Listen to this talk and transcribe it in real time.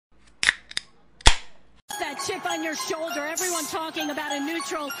chip on your shoulder. Everyone talking about a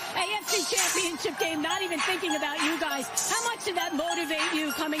neutral AFC Championship game, not even thinking about you guys. How much did that motivate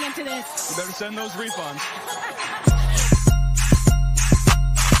you coming into this? You better send those refunds.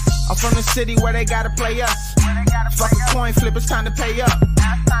 I'm from the city where they gotta play us. Fuck a coin flip, it's time to pay up.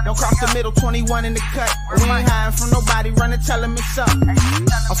 Don't cross the middle, 21 in the cut. We ain't hiding from nobody, run and tell them it's up.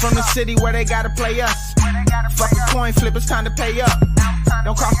 I'm from the city where they gotta play us. Fuck a coin flip, it's time to pay up.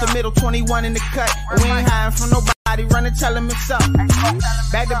 Don't cross the middle, 21 in the cut. We ain't hiding from nobody. Run and tell them it's up.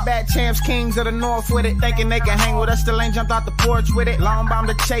 Back-to-back champs, kings of the north with it. Thinking they can hang with us, still ain't jumped out the porch with it. Long bomb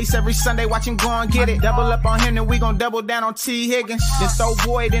to chase every Sunday, watch him go and get it. Double up on him, then we gon' double down on T. Higgins. Then throw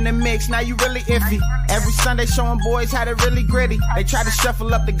Boyd in the mix, now you really iffy. Every Sunday showing boys how to really gritty. They try to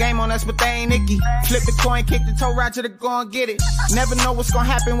shuffle up the game on us, but they ain't icky. Flip the coin, kick the toe right to the go and get it. Never know what's gonna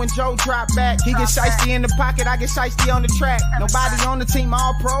happen when Joe drop back. He get shiesty in the pocket, I get shiesty on the track. Nobody on the team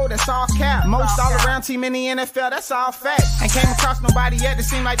all pro, that's all cap. Most all around team in the NFL, that's all fact. Ain't came across nobody yet that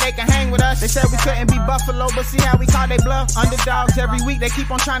seem like they can hang with us. They said we couldn't be Buffalo, but see how we call they bluff. Underdogs every week, they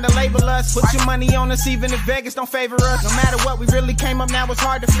keep on trying to label us. Put your money on us, even if Vegas don't favor us. No matter what, we really came up, now it's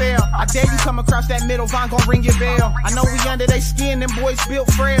hard to fail. I dare you come across that middle, Von gon' ring your bell. I know we under they skin, them boys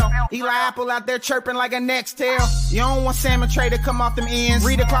built frail. Eli Apple out there chirping like a next tail. You don't want Sam and Trey to come off them ends.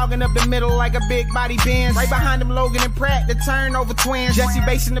 Rita clogging up the middle like a big body Benz. Right behind them Logan and Pratt, the turnover twins. Jesse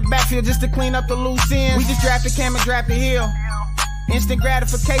Bates in the backfield just to clean up the loose ends. We just drafted Cam and drafted Hill. Instant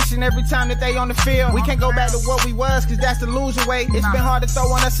gratification every time that they on the field. We can't go back to what we was, cause that's the loser way. It's been hard to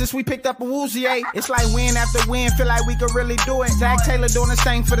throw on us since we picked up a Woozier. It's like win after win, feel like we could really do it. Zach Taylor doing the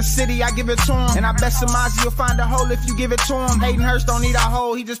same for the city, I give it to him. And I bet Samaji will find a hole if you give it to him. Hayden Hurst don't need a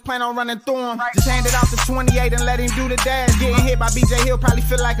hole, he just plan on running through him. Just hand it off to 28 and let him do the dash. Getting hit by BJ Hill probably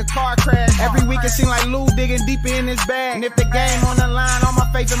feel like a car crash. Every week it seem like Lou digging deeper in his bag. And if the game on the line, all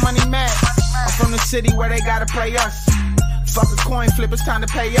my faith and money match. I'm from the city where they gotta play us. Fuck a coin flip, it's time to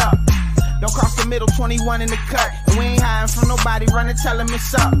pay up. Don't cross the middle, 21 in the cut. And we ain't hiding from nobody, run and tell them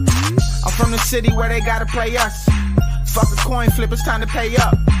it's up. I'm from the city where they gotta play us. Fuck a coin flip, it's time to pay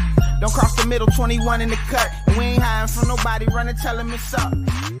up. Don't cross the middle, 21 in the cut. And we ain't hiding from nobody, run and tell them it's up.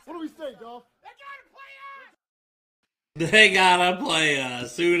 What do we say, Dolph? They gotta play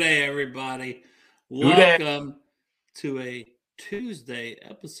us. Who day, everybody? Welcome to a Tuesday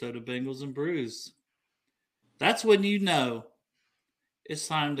episode of Bengals and Brews. That's when you know it's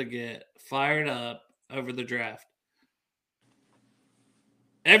time to get fired up over the draft.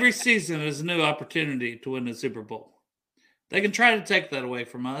 Every season is a new opportunity to win the Super Bowl. They can try to take that away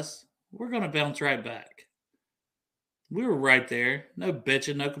from us. We're going to bounce right back. We were right there. No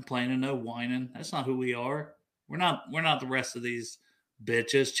bitching, no complaining, no whining. That's not who we are. We're not the rest of these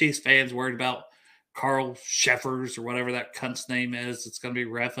bitches. Chiefs fans worried about Carl Sheffers or whatever that cunt's name is. It's going to be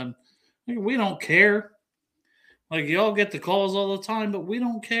reffing. We don't care. Like, y'all get the calls all the time, but we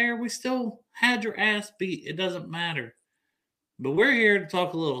don't care. We still had your ass beat. It doesn't matter. But we're here to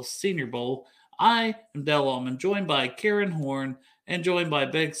talk a little Senior Bowl. I am Dell Allman, joined by Karen Horn, and joined by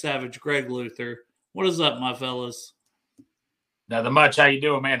Big Savage Greg Luther. What is up, my fellas? Nothing much. How you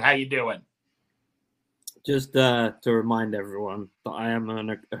doing, man? How you doing? Just to remind everyone that I am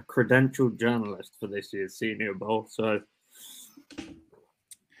a credentialed journalist for this year's Senior Bowl, so...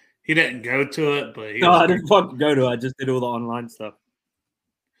 He didn't go to it, but no, I didn't fucking go to it. I just did all the online stuff.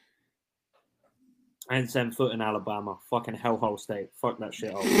 I didn't send foot in Alabama. Fucking hellhole state. Fuck that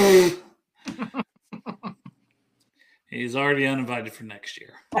shit up. He's already uninvited for next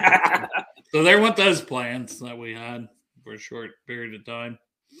year. So there went those plans that we had for a short period of time.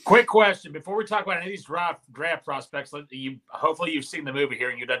 Quick question before we talk about any of these draft prospects. Hopefully you've seen the movie here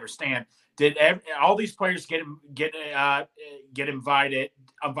and you'd understand. Did all these players get invited?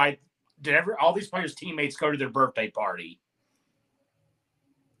 Did all these players' teammates go to their birthday party?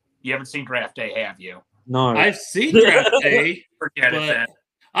 You haven't seen Draft Day, have you? No, I've seen Draft Day. Forget it then.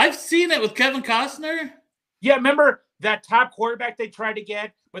 I've seen it with Kevin Costner. Yeah, remember that top quarterback they tried to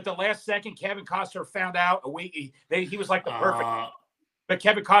get, but the last second Kevin Costner found out he was like the perfect. But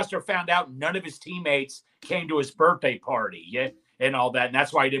Kevin Costner found out none of his teammates came to his birthday party, and all that, and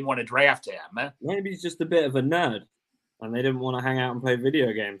that's why he didn't want to draft him. Maybe he's just a bit of a nerd, and they didn't want to hang out and play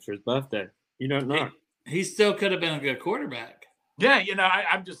video games for his birthday. You don't know. He still could have been a good quarterback. Yeah,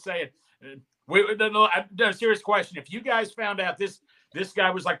 I'm just saying. No, serious question. If you guys found out this guy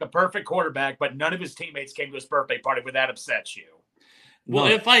was like the perfect quarterback, but none of his teammates came to his birthday party, would that upset you? Well,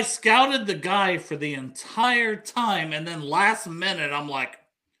 if I scouted the guy for the entire time and then last minute I'm like,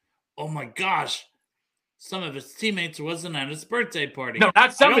 oh my gosh, some of his teammates wasn't at his birthday party. No,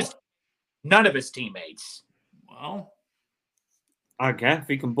 not none of his teammates. Well, okay, if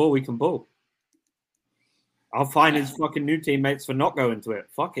he can ball, we can ball. I'll find his fucking new teammates for not going to it.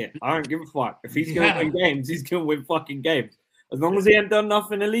 Fuck it. I don't give a fuck. If he's going to win games, he's going to win fucking games. As long as he ain't done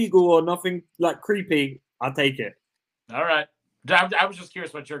nothing illegal or nothing like creepy, I'll take it. All right. I was just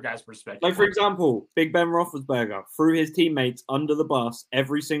curious what your guys' perspective. Like, for example, Big Ben Roethlisberger threw his teammates under the bus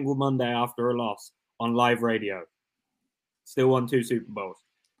every single Monday after a loss on live radio. Still won 2 Super Bowls.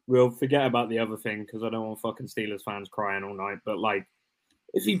 We'll forget about the other thing because I don't want fucking Steelers fans crying all night. But, like,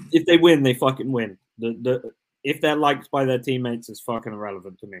 if they win, they fucking win. If they're liked by their teammates, it's fucking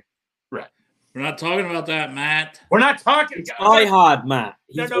irrelevant to me. Right. We're not talking about that, Matt. We're not talking. It's Die Hard, Matt.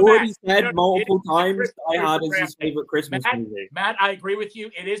 He's already Matt, said multiple times Die Hard is his favorite Christmas Matt, movie. Matt, I agree with you.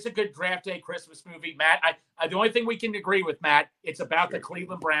 It is a good draft day Christmas movie, Matt. The only thing we can agree with, Matt, it's about the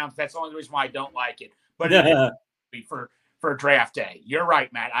Cleveland Browns. That's the only reason why I don't like it. But it is for draft day. You're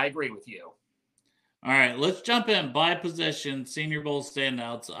right, Matt. I agree with you. All right, let's jump in by position, Senior Bowl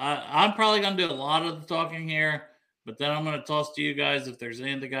standouts. I'm probably going to do a lot of the talking here. But then I'm going to toss to you guys if there's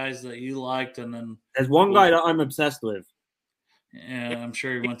any of the guys that you liked. And then there's one guy that I'm obsessed with. Yeah, I'm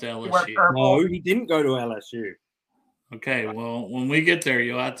sure he went to LSU. No, he didn't go to LSU. Okay, well, when we get there,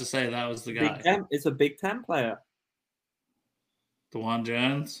 you'll have to say that was the guy. It's a Big Ten player. DeJuan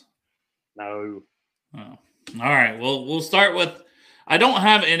Jones? No. Oh. All right, well, we'll start with – I don't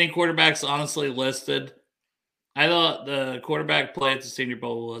have any quarterbacks honestly listed. I thought the quarterback play at the Senior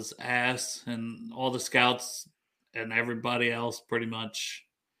Bowl was ass, and all the scouts – and everybody else pretty much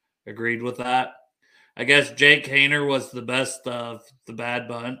agreed with that. I guess Jake Haener was the best of the bad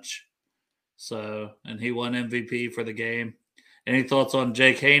bunch. So, and he won MVP for the game. Any thoughts on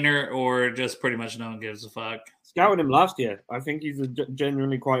Jake Haener or just pretty much no one gives a fuck? Scouted him last year. I think he's a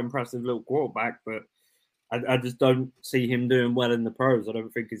genuinely quite impressive little quarterback, but I just don't see him doing well in the pros. I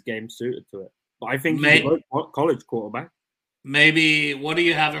don't think his game's suited to it. But I think he's a great college quarterback. Maybe, what do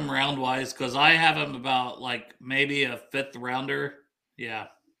you have him round-wise? Because I have him about, like, maybe a 5th rounder. Yeah.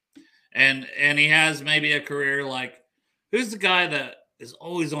 And he has maybe a career, like, who's the guy that is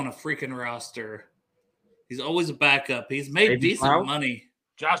always on a freaking roster? He's always a backup. He's made David decent Blau? money.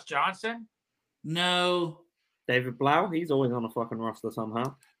 Josh Johnson? No. David Blau? He's always on a fucking roster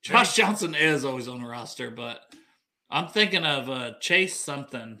somehow. Josh Johnson is always on a roster, but I'm thinking of Chase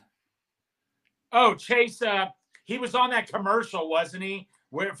something. Oh, Chase, he was on that commercial, wasn't he?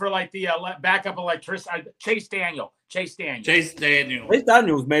 For like the backup electricity. Chase Daniel. Chase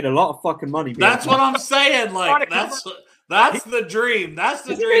Daniels made a lot of fucking money. That's what I'm saying. Like, that's the dream. That's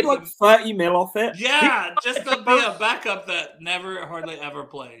the dream. He made like 30 mil off it. Yeah, just to be a backup that never hardly ever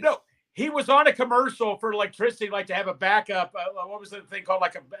plays. No, he was on a commercial for electricity, like to have a backup. What was the thing called?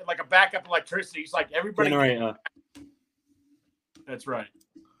 Like a backup electricity. He's like everybody. Generator. That's right.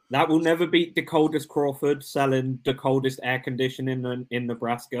 That will never beat the coldest Crawford selling the coldest air conditioning in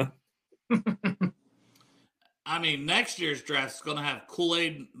Nebraska. I mean, next year's draft is going to have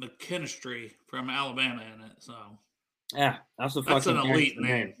Kool-Aid McKinstry from Alabama in it. So yeah, that's an elite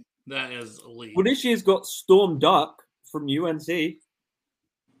name. That is elite. Well, this year's got Storm Duck from UNC.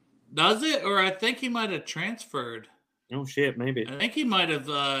 Does it? Or I think he might have transferred. Oh shit, maybe. I think he might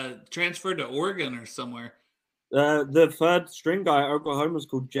have transferred to Oregon or somewhere. The third string guy at Oklahoma is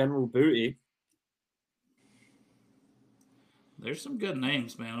called General Booty. There's some good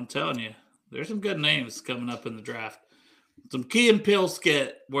names, man. I'm telling you. There's some good names coming up in the draft. Some Key and Peele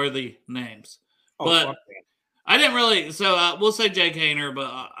skit worthy names. But I didn't really – so we'll say Jake Haener,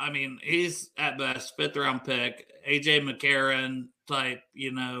 but, I mean, he's at best 5th round pick. A.J. McCarron type,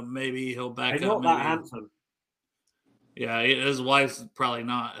 maybe he'll back he's up. Not that handsome. Yeah, his wife's probably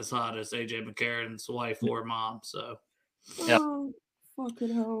not as hot as A.J. McCarron's wife or mom, so. Oh,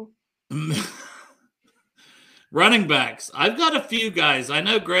 fucking hell. Running backs. I've got a few guys. I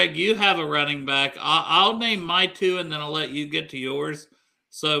know, Greg, you have a running back. I'll name my 2, and then I'll let you get to yours.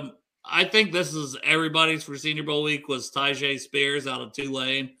 So I think this is everybody's for Senior Bowl week was Tyjae Spears out of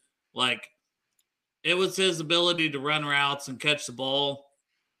Tulane. Like, it was his ability to run routes and catch the ball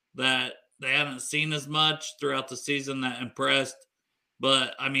that they haven't seen as much throughout the season that impressed.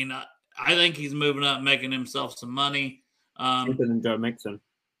 But, I mean, I think he's moving up, making himself some money. Better than Joe Mixon.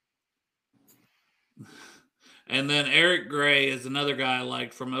 And then Eric Gray is another guy I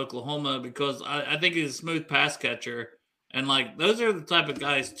like from Oklahoma because I think he's a smooth pass catcher. And, like, those are the type of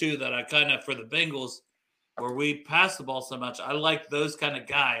guys, too, that I kind of, for the Bengals, where we pass the ball so much, I like those kind of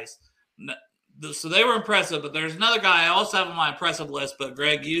guys. So they were impressive, but there's another guy I also have on my impressive list, but,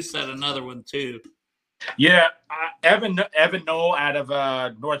 Greg, you said another one, too. Yeah, Evan Knoll out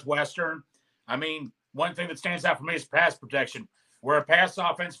of Northwestern. I mean, one thing that stands out for me is pass protection. We're a pass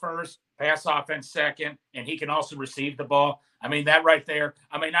offense first, pass offense second, and he can also receive the ball. I mean, that right there.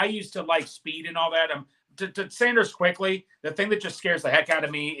 I mean, I used to like speed and all that. to Sanders quickly, the thing that just scares the heck out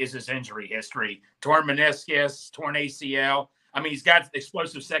of me is his injury history. Torn meniscus, torn ACL. I mean, he's got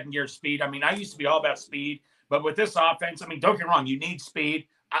explosive second-gear speed. I mean, I used to be all about speed, but with this offense, I mean, don't get me wrong, you need speed.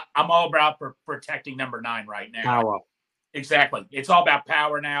 I'm all about protecting number 9 right now. Power. Exactly. It's all about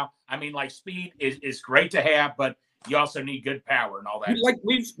power now. I mean, like, speed is great to have, but you also need good power and all that. Like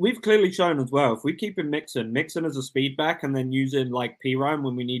we've clearly shown as well, if we keep him Mixon as a speed back and then using like Perine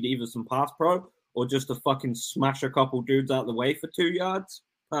when we need either some pass pro or just to fucking smash a couple dudes out of the way for 2 yards,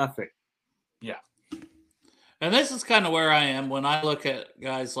 perfect. Yeah. And this is kind of where I am when I look at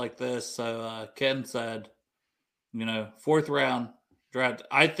guys like this. So Ken said, 4th round draft.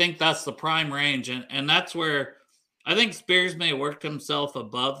 I think that's the prime range. And that's where I think Spears may have worked himself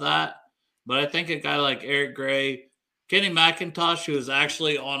above that. But I think a guy like Eric Gray, Kenny McIntosh, who is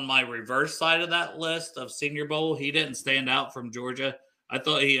actually on my reverse side of that list of Senior Bowl, he didn't stand out from Georgia. I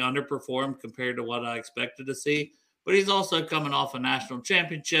thought he underperformed compared to what I expected to see. But he's also coming off a national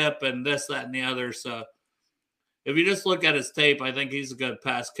championship and this, that, and the other. So if you just look at his tape, I think he's a good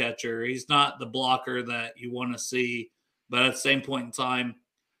pass catcher. He's not the blocker that you want to see. But at the same point in time,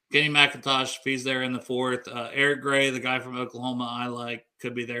 Kenny McIntosh, if he's there in the 4th. Eric Gray, the guy from Oklahoma I like,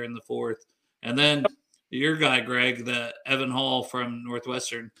 could be there in the 4th. And then your guy, Greg, the Evan Hall from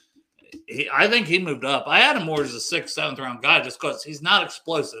Northwestern, I think he moved up. I had him more as a 6th, 7th round guy just because he's not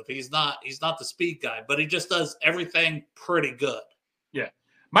explosive. He's not the speed guy, but he just does everything pretty good. Yeah.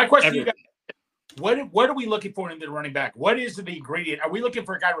 My question to you guys, what are we looking for in the running back? What is the ingredient? Are we looking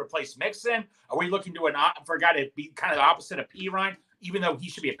for a guy to replace Mixon? Are we looking for a guy to be kind of the opposite of Perine, even though he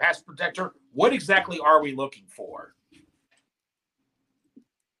should be a pass protector? What exactly are we looking for?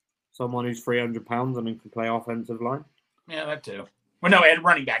 Someone who's 300 pounds and who can play offensive line. Yeah, that too. Well, no, at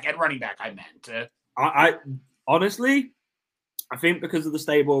running back, I meant. I honestly, I think because of the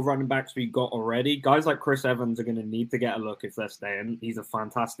stable of running backs we got already, guys like Chris Evans are going to need to get a look if they're staying. He's a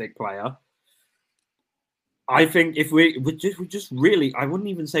fantastic player. I think if we just really, I wouldn't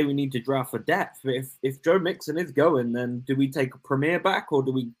even say we need to draft for depth. But if Joe Mixon is going, then do we take a premier back or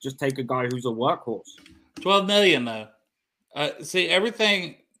do we just take a guy who's a workhorse? $12 million though. See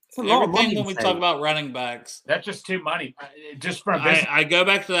everything. Everything when we talk about running backs, that's just too money. Just from I go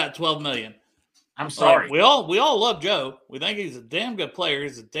back to that $12 million. I'm sorry. We all love Joe. We think he's a damn good player.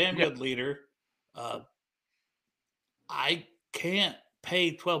 He's a damn good leader. I can't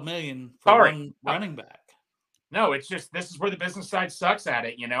pay $12 million for one running back. No, it's just this is where the business side sucks at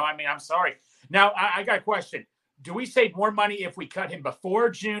it. I mean, I'm sorry. Now I got a question. Do we save more money if we cut him before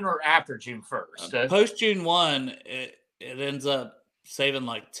June or after June 1st? Post June 1, it ends up saving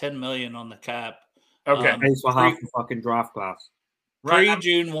like $10 million on the cap. Okay, pays for half the fucking draft class.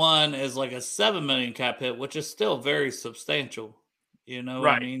 Pre-June 1 is like a $7 million cap hit, which is still very substantial. You know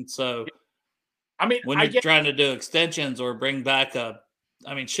what I mean? So, when you're trying to do extensions or bring back I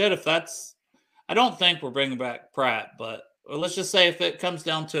don't think we're bringing back Pratt, but let's just say if it comes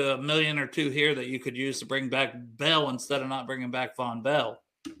down to $1 million or $2 million here that you could use to bring back Bell instead of not bringing back Von Bell.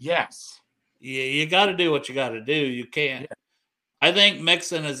 Yes. Yeah, you got to do what you got to do. You can't. Yeah. I think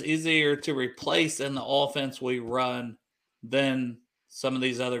Mixon is easier to replace in the offense we run than some of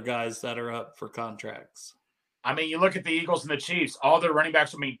these other guys that are up for contracts. I mean, you look at the Eagles and the Chiefs, all their running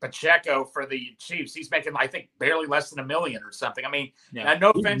backs, Pacheco for the Chiefs, he's making, I think, barely less than $1 million or something. I mean, no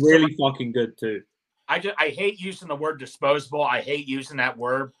offense. He's really fucking good, too. I hate using the word disposable. I hate using that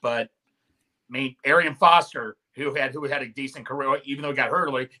word, but, Arian Foster, who had a decent career, even though he got hurt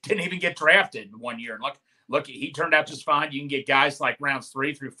early, didn't even get drafted in 1 year. And look, he turned out just fine. You can get guys like rounds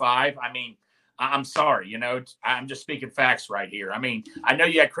 3 through 5. I'm sorry, I'm just speaking facts right here. I know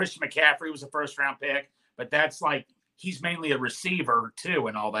you had Christian McCaffrey, who was a first-round pick, but that's like he's mainly a receiver too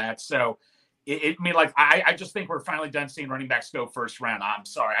and all that. So I just think we're finally done seeing running backs go first round. I'm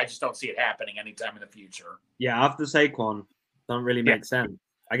sorry. I just don't see it happening anytime in the future. Yeah, after Saquon, don't really make sense.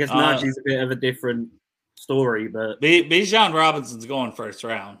 I guess Najee's a bit of a different story, but Bijan Robinson's going first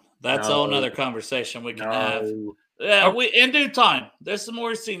round. That's a whole other conversation we can have. Yeah, we in due time. There's some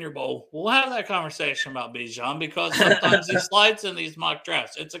more Senior Bowl. We'll have that conversation about Bijan because sometimes he slides in these mock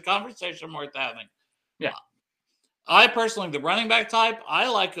drafts. It's a conversation worth having. Yeah. I personally, the running back type, I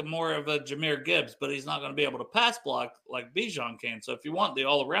like more of a Jahmyr Gibbs, but he's not going to be able to pass block like Bijan can. So if you want the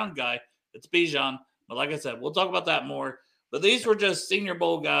all-around guy, it's Bijan. But like I said, we'll talk about that more. But these were just Senior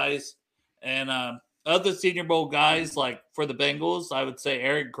Bowl guys. And other Senior Bowl guys, like for the Bengals, I would say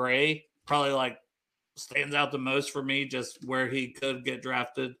Eric Gray probably stands out the most for me, just where he could get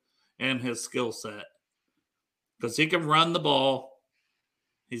drafted and his skill set. Because he can run the ball.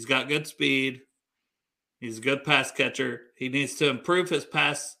 He's got good speed. He's a good pass catcher. He needs to improve his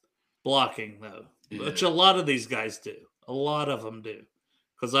pass blocking, though. which a lot of these guys do. A lot of them do.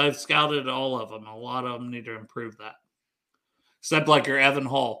 Because I've scouted all of them. A lot of them need to improve that. Except like your Evan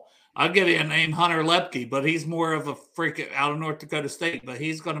Hall. I'll give you a name, Hunter Lepke, but he's more of a freak out of North Dakota State. But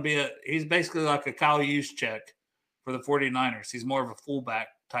he's going to be he's basically like a Kyle Juszczyk for the 49ers. He's more of a fullback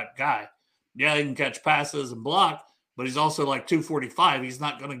type guy. Yeah, he can catch passes and block, but he's also like 245. He's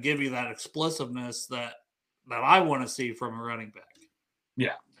not going to give you that explosiveness that I want to see from a running back.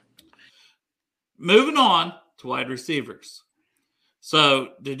 Yeah. Moving on to wide receivers.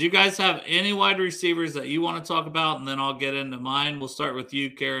 So, did you guys have any wide receivers that you want to talk about? And then I'll get into mine. We'll start with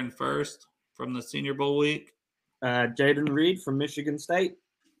you, Karen, first from the Senior Bowl week. Jaden Reed from Michigan State.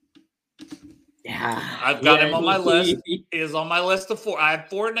 Yeah. I've got him on my list. He is on my list of 4. I have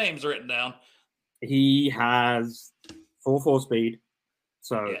 4 names written down. He has 4.4 speed.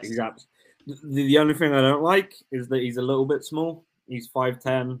 So, Yes. he's got the only thing I don't like is that he's a little bit small. He's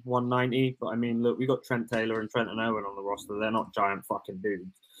 5'10", 190. But, I mean, look, we got Trent Taylor and Trenton Owen on the roster. They're not giant fucking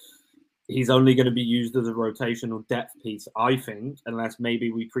dudes. He's only going to be used as a rotational depth piece, I think, unless maybe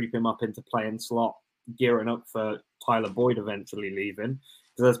we creep him up into playing slot, gearing up for Tyler Boyd eventually leaving.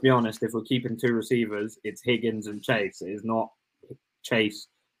 Because let's be honest, if we're keeping 2 receivers, it's Higgins and Chase. It is not Chase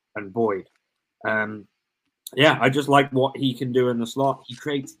and Boyd. Yeah, I just like what he can do in the slot. He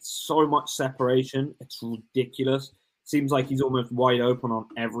creates so much separation. It's ridiculous. Seems like he's almost wide open on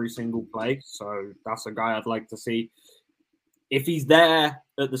every single play. So that's a guy I'd like to see. If he's there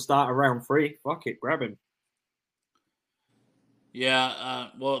at the start of round 3, fuck it, grab him. Yeah,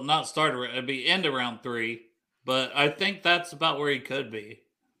 well, not start. It'd be end of round 3. But I think that's about where he could be,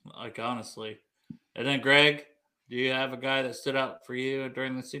 like, honestly. And then, Greg, do you have a guy that stood out for you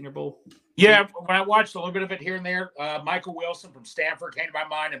during the Senior Bowl? Yeah, when I watched a little bit of it here and there, Michael Wilson from Stanford came to my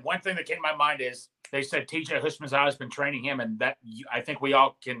mind. And one thing that came to my mind is they said TJ Houshmandzadeh has been training him, and that I think we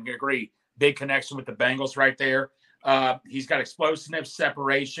all can agree, big connection with the Bengals right there. He's got explosiveness,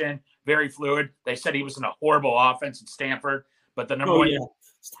 separation, very fluid. They said he was in a horrible offense at Stanford, but the number one, yeah.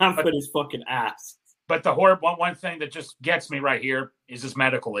 Stanford is fucking ass. But the horrible one thing that just gets me right here is his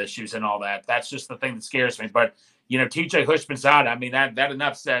medical issues and all that. That's just the thing that scares me. But TJ Houshmandzadeh, I mean, that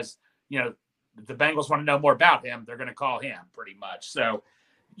enough says, the Bengals want to know more about him. They're going to call him pretty much. So,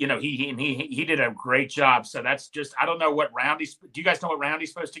 he did a great job. So that's just, I don't know what round do you guys know what round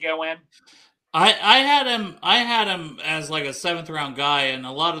he's supposed to go in? I had him as like a 7th round guy, and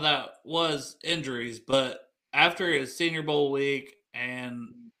a lot of that was injuries. But after his Senior Bowl week and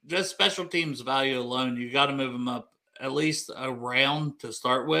just special teams value alone, you got to move him up at least a round to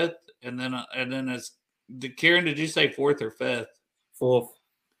start with, and then as Kieran, did you say 4th or 5th? 4th.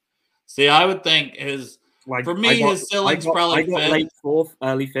 See, I would think his ceiling's probably 5th. Late 4th,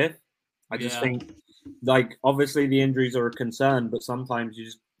 early 5th. I just think, like, obviously the injuries are a concern, but sometimes you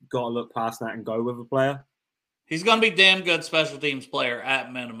just got to look past that and go with a player. He's going to be damn good special teams player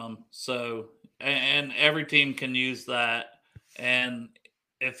at minimum. So, and every team can use that. And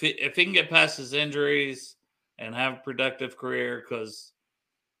if he can get past his injuries and have a productive career,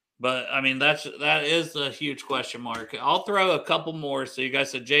 but I mean, that is a huge question mark. I'll throw a couple more. So you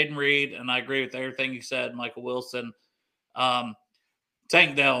guys said Jaden Reed, and I agree with everything you said. Michael Wilson,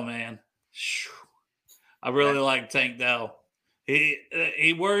 Tank Dell, man, I really like Tank Dell.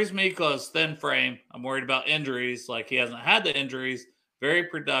 He worries me because thin frame. I'm worried about injuries. Like, he hasn't had the injuries. Very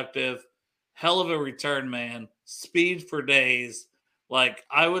productive, hell of a return man, speed for days. Like,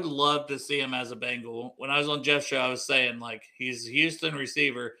 I would love to see him as a Bengal. When I was on Jeff's show, I was saying, like, he's a Houston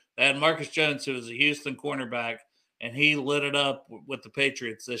receiver. They had Marcus Jones, who was a Houston cornerback, and he lit it up with the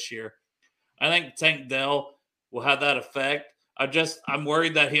Patriots this year. I think Tank Dell will have that effect. I'm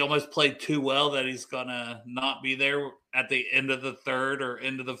worried that he almost played too well, that he's going to not be there at the end of the 3rd or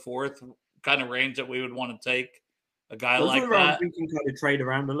end of the 4th kind of range that we would want to take a guy like that. We can kind of trade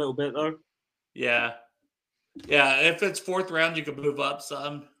around a little bit, though. Yeah. Yeah, if it's 4th round, you could move up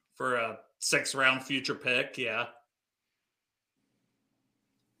some for a 6th round future pick. Yeah.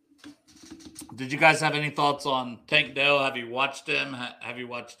 Did you guys have any thoughts on Tank Dell? Have you watched him? Have you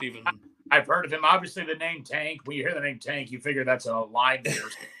watched even? I've heard of him. Obviously, the name Tank. When you hear the name Tank, you figure that's a line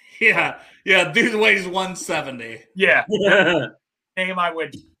there. Yeah. Dude weighs 170. Yeah. Name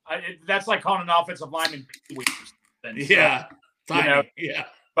that's like calling an offensive lineman. Yeah. Tiny. Yeah.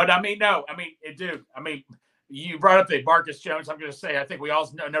 But dude. You brought up the Marcus Jones. I'm going to say, I think we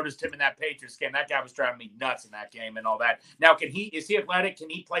all noticed him in that Patriots game. That guy was driving me nuts in that game and all that. Now, is he athletic? Can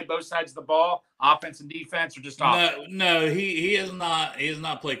he play both sides of the ball, offense and defense, or just offense? No, he is not. He does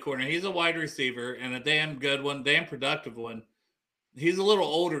not play corner. He's a wide receiver and a damn good one, damn productive one. He's a little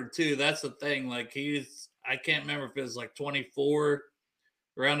older too. That's the thing. Like, I can't remember if it was like 24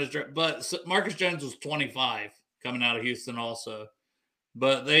 around his draft. But Marcus Jones was 25 coming out of Houston also.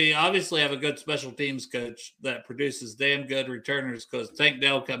 But they obviously have a good special teams coach that produces damn good returners because Tank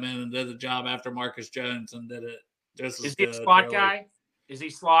Dell come in and did the job after Marcus Jones and did it just as good. Is he a slot guy? Is he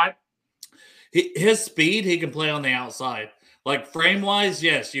slot? His speed, he can play on the outside. Like frame-wise,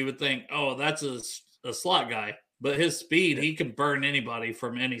 yes, you would think, oh, that's a slot guy. But his speed, he can burn anybody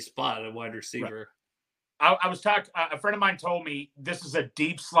from any spot at wide receiver. Right. I was talking. A friend of mine told me this is a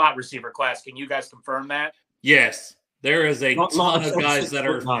deep slot receiver class. Can you guys confirm that? Yes. There is a ton of guys that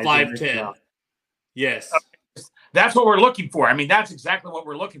are 5'10". Yes. That's what we're looking for. I mean, that's exactly what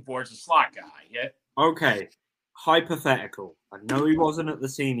we're looking for. It's a slot guy. Yeah. Okay. Hypothetical. I know he wasn't at the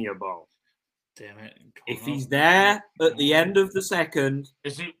Senior Bowl. Damn it. If he's there at the end of the second.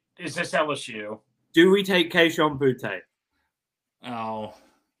 Is this LSU? Do we take Kayshon Boutte? Oh.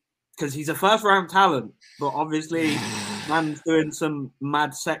 Because he's a first-round talent, but obviously man's doing some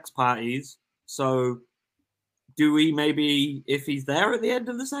mad sex parties. So do we maybe, if he's there at the end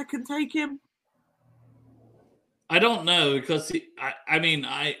of the second, take him? I don't know because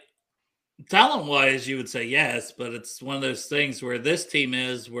talent-wise, you would say yes, but it's one of those things where this team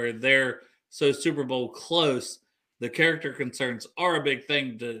is where they're so Super Bowl close. The character concerns are a big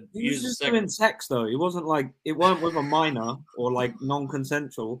thing to he use. He was just doing sex, though. It wasn't like it weren't with a minor or like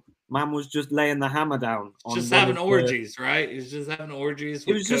non-consensual. Man was just laying the hammer down. Just having orgies, right? He was just having orgies.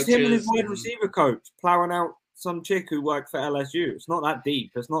 It was just him and his wide receiver coach plowing out some chick who worked for LSU. It's not that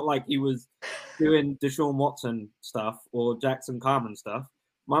deep. It's not like he was doing Deshaun Watson stuff or Jackson Carman stuff.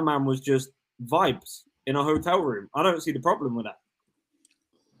 My man was just vibes in a hotel room. I don't see the problem with that.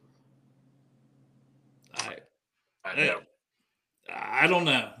 I don't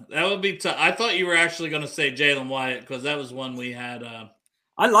know. That would be tough. I thought you were actually going to say Jalen Wyatt because that was one we had.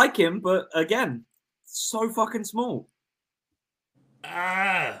 I like him, but again, so fucking small.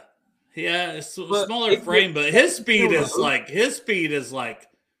 Yeah, it's a smaller frame, but his speed is like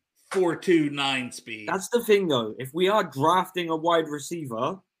 4.29 speed. That's the thing, though. If we are drafting a wide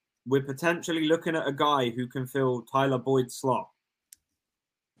receiver, we're potentially looking at a guy who can fill Tyler Boyd's slot.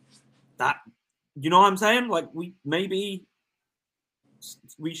 That, you know what I'm saying? Like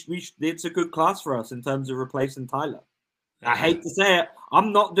it's a good class for us in terms of replacing Tyler. I hate to say it.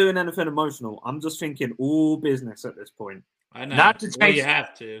 I'm not doing anything emotional. I'm just thinking all business at this point. I know. Not to change. You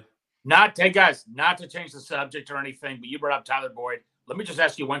have to. Not to change the subject or anything, but you brought up Tyler Boyd. Let me just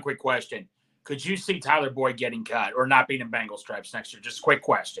ask you one quick question. Could you see Tyler Boyd getting cut or not being in Bengal stripes next year? Just a quick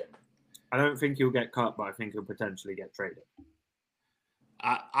question. I don't think he'll get cut, but I think he'll potentially get traded.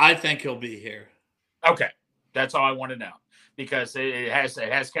 I think he'll be here. Okay. That's all I want to know because it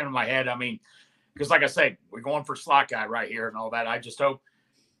has come in my head. I mean, because like I say, we're going for slot guy right here and all that. I just hope,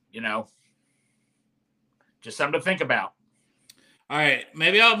 just something to think about. All right.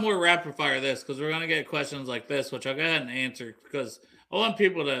 Maybe I'll more rapid fire this because we're going to get questions like this, which I'll go ahead and answer because I want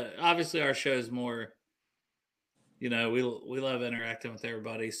people to, obviously our show is more, we love interacting with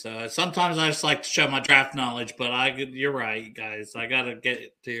everybody. So sometimes I just like to show my draft knowledge, but you're right, guys. I got to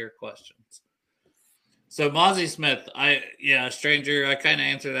get to your questions. So Mozzie Smith, stranger. I kind of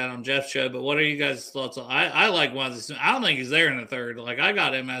answered that on Jeff's show, but what are you guys' thoughts on? I like Mozzie Smith. I don't think he's there in the third. Like I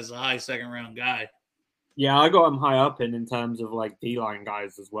got him as a high second round guy. Yeah, I got him high up in terms of like D-line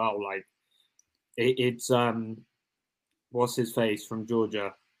guys as well. Like it's what's his face from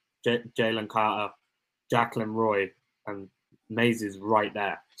Georgia, Jalen Carter, Jacqueline Roy, and Mays is right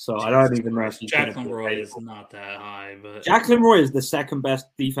there. So I don't even know if Jacqueline Roy is not that high, but Jacqueline Roy is the second best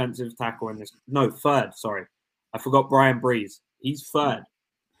defensive tackle in this. No, third. Sorry, I forgot Brian Breeze. He's third.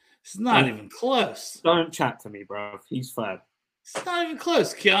 It's not even close. Don't chat to me, bro. He's third. It's not even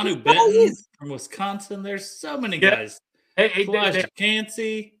close. Keanu Benton from Wisconsin. There's so many guys. Hey,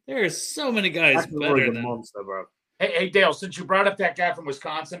 Cansey. There's so many guys better than monster, bro. Hey, Dale, since you brought up that guy from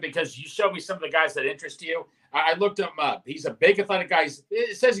Wisconsin, because you showed me some of the guys that interest you, I looked him up. He's a big athletic guy.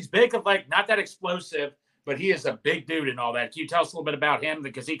 It says he's big athletic, not that explosive, but he is a big dude and all that. Can you tell us a little bit about him?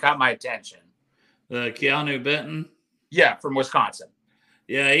 Because he caught my attention. Keanu Benton? Yeah, from Wisconsin.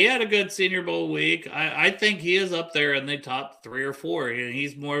 Yeah, he had a good Senior Bowl week. I think he is up there in the top 3 or 4.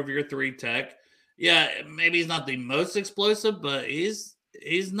 He's more of your 3 tech. Yeah, maybe he's not the most explosive, but he's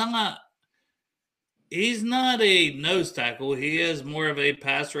not a nose tackle. He is more of a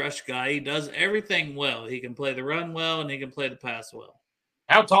pass rush guy. He does everything well. He can play the run well, and he can play the pass well.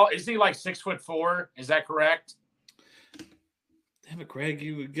 How tall? Is he like 6'4"? Is that correct? Damn it, Greg,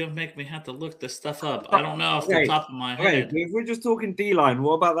 you're going to make me have to look this stuff up. I don't know off the top of my head. If we're just talking D-line,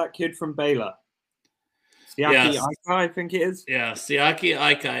 what about that kid from Baylor? Siaki Yes. Ika, I think it is. Yeah, Siaki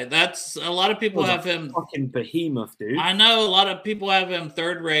Aikai. That's a lot of people have him. Fucking behemoth, dude. I know a lot of people have him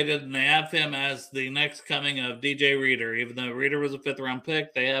third rated, and they have him as the next coming of DJ Reader. Even though Reader was a 5th round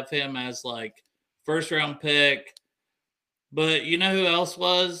pick, they have him as like 1st round pick. But you know who else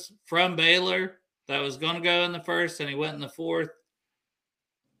was from Baylor that was going to go in the 1st, and he went in the 4th?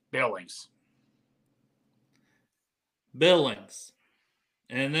 Billings.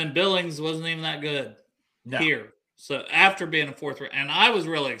 And then Billings wasn't even that good No. here. So after being a 4th round, and I was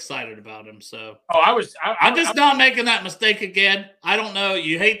really excited about him. So I'm just not making that mistake again. I don't know.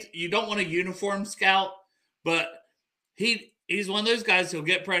 You don't want a uniform scout, but he's one of those guys who'll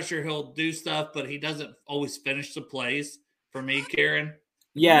get pressure, he'll do stuff, but he doesn't always finish the plays. For me, Kieran.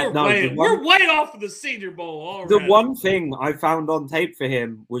 Yeah, we're way off of the Senior Bowl already. The one thing I found on tape for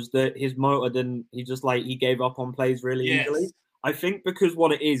him was that his motor didn't. He gave up on plays really easily. I think because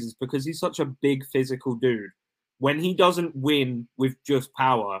what it is because he's such a big physical dude. When he doesn't win with just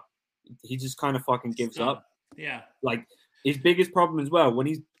power, he just kind of fucking gives up. Yeah. Like his biggest problem as well when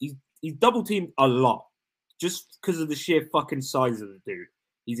he's double teamed a lot just because of the sheer fucking size of the dude.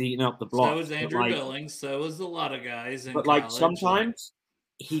 He's eating up the block. So was Andrew Billings. So was a lot of guys. But sometimes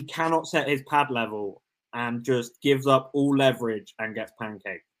he cannot set his pad level and just gives up all leverage and gets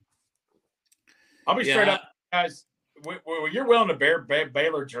pancaked. I'll be straight up, guys. When you're willing to bear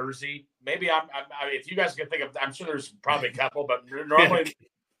Baylor jersey, maybe if you guys can think of, I'm sure there's probably a couple, but normally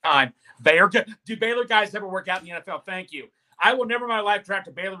do Baylor guys ever work out in the NFL? Thank you. I will never in my life draft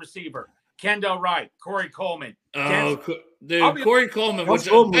a Baylor receiver. Kendall Wright, Corey Coleman. Corey Coleman.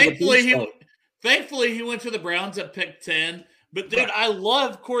 Thankfully, he went to the Browns at pick 10. But, dude, I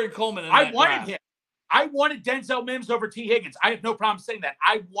love Corey Coleman. I wanted him. I wanted Denzel Mims over T. Higgins. I have no problem saying that.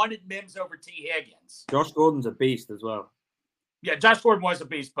 I wanted Mims over T. Higgins. Josh Gordon's a beast as well. Yeah, Josh Gordon was a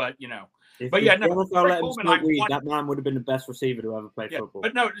beast, but, that man would have been the best receiver to ever play football.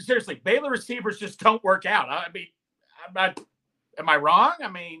 But, no, seriously, Baylor receivers just don't work out. I mean, am I wrong? I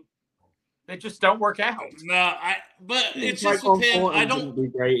mean, they just don't work out. No, it's just with him. I don't be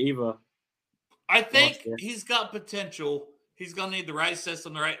great either. I think he's got potential. He's gonna need the right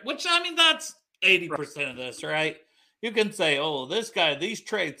system, which I mean that's 80% of this, right? You can say, oh, this guy, these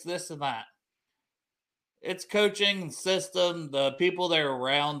traits, this and that. It's coaching, system, the people they're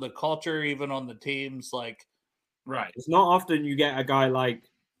around, the culture, even on the teams, right. It's not often you get a guy like,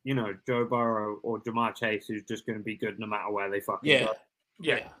 Joe Burrow or Ja'Marr Chase who's just going to be good no matter where they fucking go.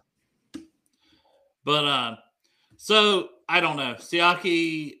 Yeah. But so I don't know.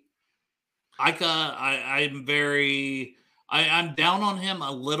 Siaki Ika, I'm down on him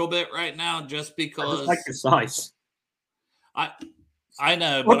a little bit right now just because I just like his size. I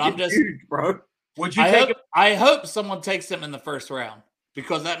know, but I'm just huge, bro. Would you take him? I hope someone takes him in the 1st round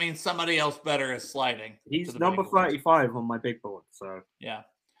because that means somebody else better is sliding. He's number 35 on my big board, so yeah.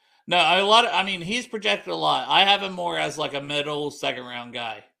 No, he's projected a lot. I have him more as like a middle 2nd round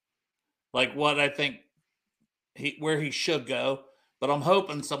guy. Like what I think where he should go, but I'm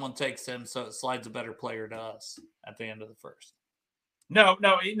hoping someone takes him so it slides a better player to us at the end of the 1st. No.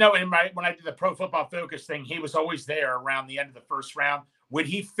 When I did the Pro Football Focus thing, he was always there around the end of the 1st round. Could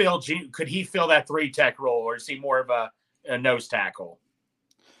he fill that 3-tech role, or is he more of a nose tackle?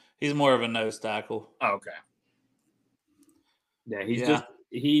 He's more of a nose tackle. Oh, okay. Yeah, he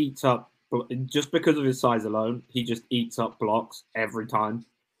eats up just because of his size alone. He just eats up blocks every time.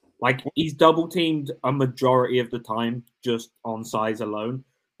 Like he's double teamed a majority of the time just on size alone.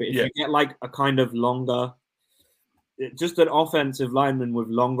 But if you get like a kind of longer, just an offensive lineman with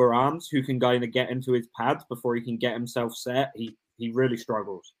longer arms who can kind of get into his pads before he can get himself set, he really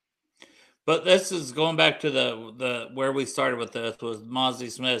struggles. But this is going back to the where we started with this was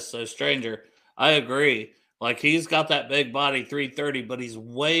Mozzie Smith. So Stranger, I agree. Like he's got that big body, 330, but he's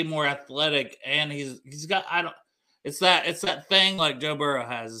way more athletic, and he's got It's that thing like Joe Burrow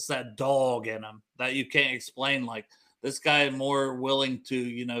has. It's that dog in him that you can't explain. Like this guy is more willing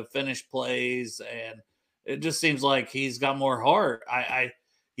to, finish plays, and it just seems like he's got more heart.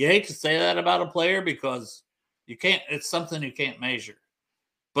 You hate to say that about a player because you can't. It's something you can't measure,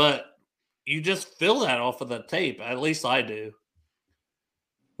 but you just feel that off of the tape. At least I do.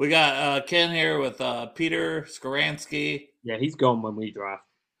 We got Ken here with Peter Skoransky. Yeah, he's gone when we draft.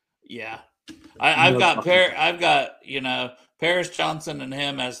 Yeah. I've got Paris Johnson and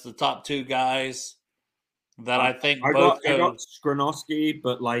him as the top 2 guys that I think I got Skronowski,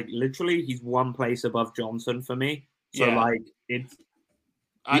 but like literally he's one place above Johnson for me. So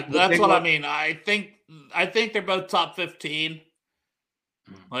that's what I mean. I think they're both top 15.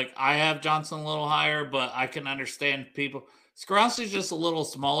 Like I have Johnson a little higher, but I can understand people. Skoronski's just a little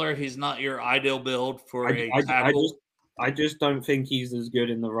smaller. He's not your ideal build for a tackle. I just don't think he's as good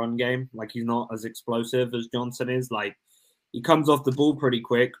in the run game. Like, he's not as explosive as Johnson is. Like, he comes off the ball pretty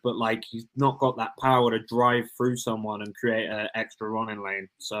quick, but like he's not got that power to drive through someone and create an extra running lane.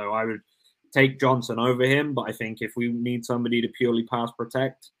 So I would take Johnson over him. But I think if we need somebody to purely pass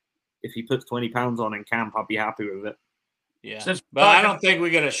protect, if he puts 20 pounds on in camp, I'll be happy with it. Yeah, but I don't think we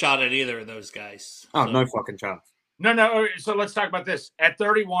get a shot at either of those guys. Oh, no fucking chance. No. So let's talk about this. At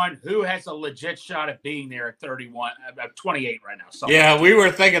 31, who has a legit shot at being there at 31? 28 right now. Yeah, we were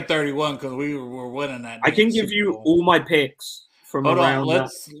thinking 31 because we were winning that. I can give you all my picks from around.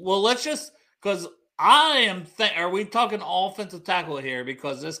 Let's just because I am. Are we talking offensive tackle here?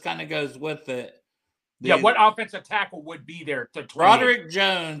 Because this kind of goes with it. What offensive tackle would be there? Broderick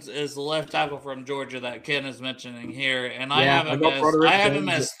Jones is the left tackle from Georgia that Ken is mentioning here, and I have him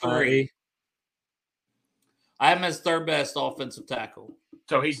as 3. I have him as 3rd best offensive tackle.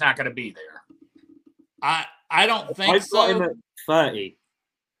 So he's not going to be there. I don't think I've got him at 30.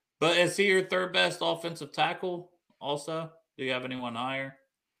 But is he your 3rd best offensive tackle also? Do you have anyone higher?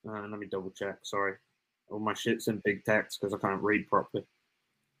 Let me double check. Sorry. All my shit's in big text because I can't read properly.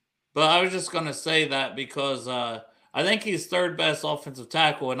 But I was just going to say that because I think he's 3rd best offensive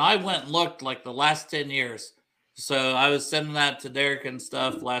tackle. And I went and looked like the last 10 years. So I was sending that to Derek and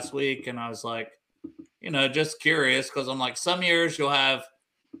stuff last week. And I was like, just curious because I'm like, some years you'll have,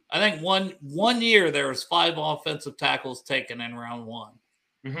 I think one year there was 5 offensive tackles taken in round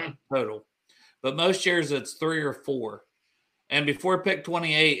 1 total. But most years it's 3 or 4. And before pick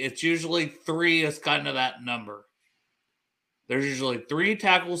 28, it's usually 3 is kind of that number. There's usually 3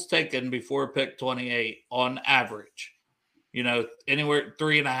 tackles taken before pick 28 on average. Anywhere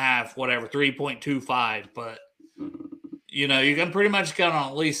 3.5, whatever, 3.25. But, you can pretty much count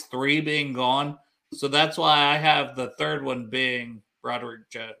on at least 3 being gone. So that's why I have the 3rd one being Broderick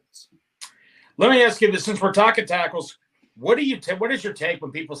Jones. Let me ask you this, since we're talking tackles, what is your take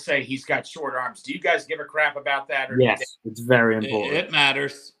when people say he's got short arms? Do you guys give a crap about that? Or yes, it's very important. It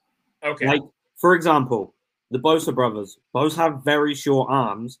matters. Okay. Like, for example, the Bosa brothers both have very short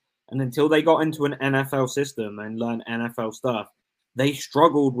arms, and until they got into an NFL system and learned NFL stuff, they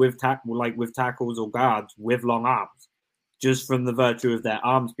struggled with tackles or guards with long arms, just from the virtue of their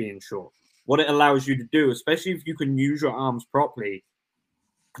arms being short. What it allows you to do, especially if you can use your arms properly,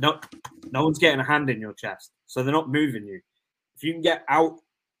 no one's getting a hand in your chest, so they're not moving you. If you can get out,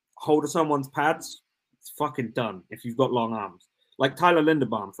 hold of someone's pads, it's fucking done. If you've got long arms, like Tyler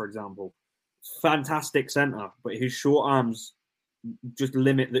Linderbaum, for example, fantastic center, but his short arms just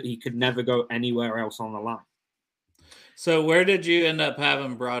limit that he could never go anywhere else on the line. So where did you end up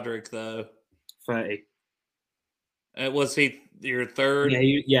having Broderick though? 30. Was he your 3rd?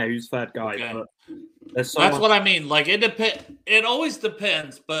 Yeah, he was 3rd guy. Okay. But that's what I mean. Like it always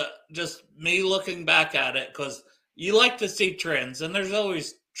depends, but just me looking back at it, because you like to see trends, and there's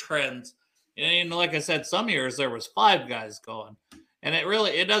always trends. And like I said, some years there was 5 guys going, and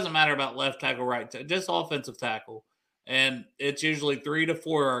it doesn't matter about left tackle, right tackle, just offensive tackle, and it's usually 3 to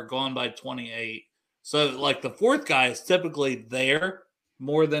 4 are gone by 28. So like the 4th guy is typically there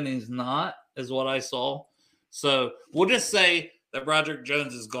more than he's not, is what I saw. So we'll just say that Broderick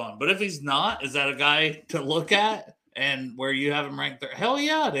Jones is gone. But if he's not, is that a guy to look at and where you have him ranked there? Hell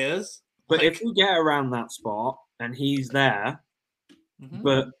yeah, it is. But if we get around that spot and he's there,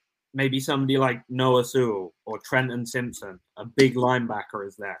 but maybe somebody like Noah Sewell or Trenton Simpson, a big linebacker,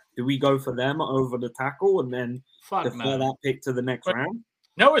 is there, do we go for them over the tackle and then defer that pick to the next round?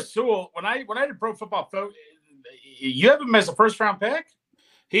 Noah Sewell, when I did Pro Football Focus, you have him as a 1st-round pick?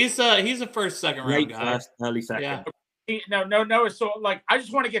 He's a 1st, 2nd round guy. Early 2nd. Yeah. No. So like, I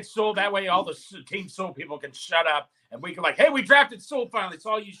just want to get Sewell. That way, all the Team Sewell people can shut up, and we can hey, we drafted Sewell finally.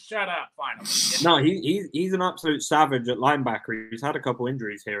 So all you shut up finally. No, he's an absolute savage at linebacker. He's had a couple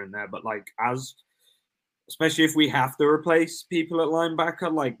injuries here and there, but especially if we have to replace people at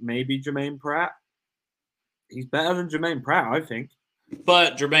linebacker, like maybe Jermaine Pratt, he's better than Jermaine Pratt, I think.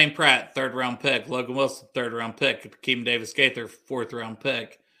 But Jermaine Pratt, 3rd round pick. Logan Wilson, 3rd round pick. Keem Davis-Gaither, 4th round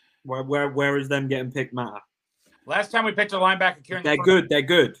pick. Where is them getting picked matter? Last time we picked a linebacker, they're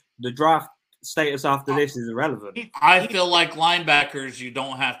good. The draft status after this is irrelevant. I feel like linebackers, you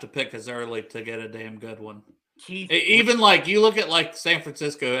don't have to pick as early to get a damn good one. Even like you look at San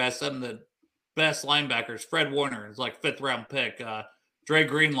Francisco has some of the best linebackers. Fred Warner is 5th round pick. Dre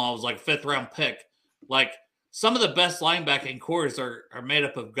Greenlaw was 5th round pick. Some of the best linebacking cores are made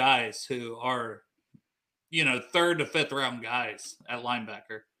up of guys who are, 3rd to 5th round guys at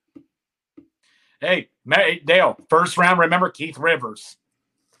linebacker. Hey, Dale, 1st round, remember Keith Rivers,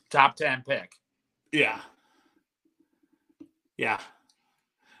 top 10 pick. Yeah. Yeah.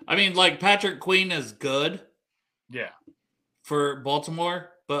 I mean, like, Patrick Queen is good Yeah. for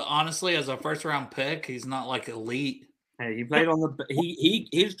Baltimore, but honestly, as a first-round pick, he's not, like, elite. Hey, he played on the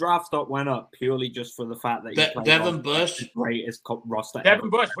his draft stock went up purely just for the fact that he played Devin on Bush, the greatest roster. Devin ever.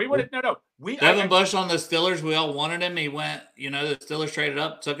 Bush. We would have Devin Bush on the Steelers. We all wanted him. He went. The Steelers traded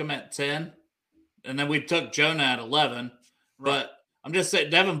up, took him at 10, and then we took Jonah at 11. Right. But I'm just saying,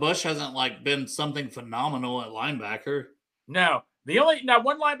 Devin Bush hasn't like been something phenomenal at linebacker. No,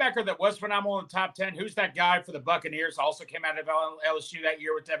 one linebacker that was phenomenal in the top 10. Who's that guy for the Buccaneers? Also came out of LSU that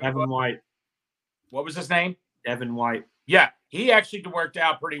year with Devin Bush. White. What was his name? Devin White. Yeah, he actually worked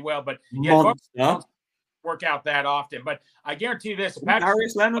out pretty well, but don't work out that often. But I guarantee you this: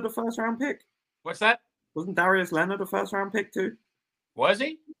 Darius Leonard a first-round pick? What's that? Wasn't Darius Leonard a first-round pick too? Was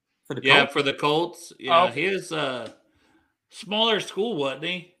he? For the Colts. Yeah, he was a smaller school, wasn't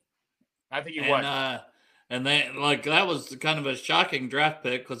he? I think he was. And that was kind of a shocking draft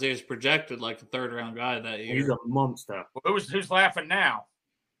pick because he was projected like a third-round guy that year. He's a monster. Well, who's laughing now?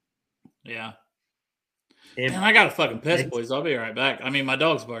 Yeah. Man, I got to fucking piss, boys. I'll be right back. I mean, my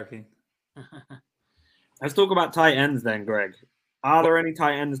dog's barking. Let's talk about tight ends then, Greg. Are there any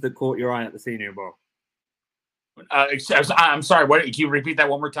tight ends that caught your eye at the Senior Bowl? I'm sorry. What? Can you repeat that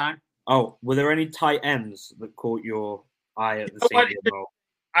one more time? Oh, were there any tight ends that caught your eye at the Senior Bowl?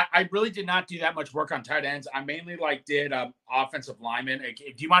 I really did not do that much work on tight ends. I mainly did offensive linemen.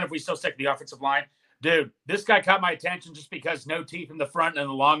 Do you mind if we still stick to the offensive line? Dude, this guy caught my attention just because no teeth in the front and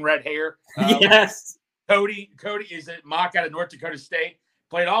the long red hair. Yes. Cody is a mock out of North Dakota State.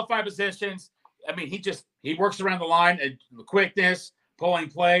 Played all 5 positions. I mean, he works around the line, quickness, pulling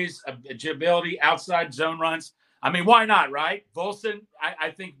plays, agility, outside zone runs. I mean, why not, right? Volson,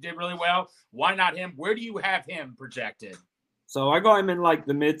 I think, did really well. Why not him? Where do you have him projected? So I got him in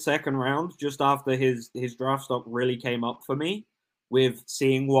the mid-second round, just after his draft stock really came up for me with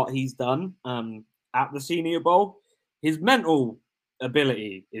seeing what he's done at the Senior Bowl. His mental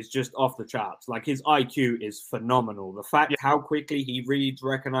ability is just off the charts. His IQ is phenomenal. The fact how quickly he reads,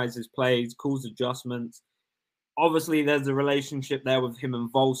 recognizes plays, calls adjustments. Obviously, there's a relationship there with him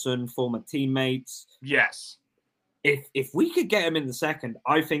and Volson, former teammates. Yes. If we could get him in the second,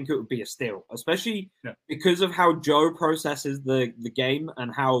 I think it would be a steal, especially because of how Joe processes the game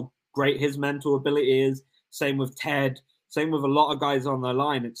and how great his mental ability is. Same with Ted. Same with a lot of guys on the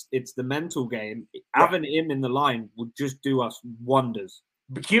line. It's the mental game. Having him in the line would just do us wonders.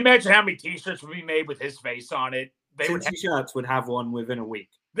 But can you imagine how many T-shirts would be made with his face on it? T-shirts would have one within a week.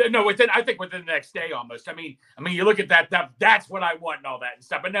 No, within the next day almost. I mean, you look at that. That's what I want and all that and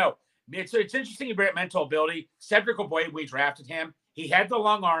stuff. But no, it's interesting about mental ability. Cedric Ogbuehi, we drafted him. He had the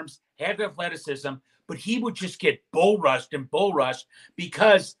long arms, had the athleticism, but he would just get bull rushed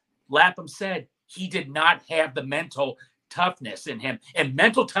because Lapham said he did not have the mental toughness in him, and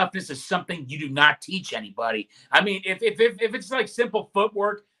mental toughness is something you do not teach anybody. I mean, if it's simple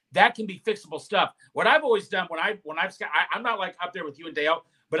footwork, that can be fixable stuff. What I've always done I'm not up there with you and Dale,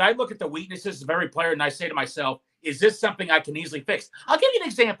 but I look at the weaknesses of every player and I say to myself, is this something I can easily fix? I'll give you an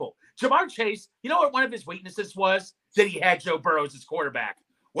example. Jamar Chase, you know what one of his weaknesses was? That he had Joe Burrow as his quarterback.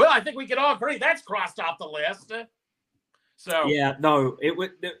 Well, I think we can all agree that's crossed off the list. So yeah, no,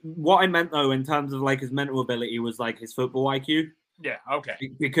 what I meant though in terms of his mental ability was his football IQ. Yeah, okay.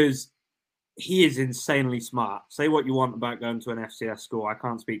 Because he is insanely smart. Say what you want about going to an FCS school. I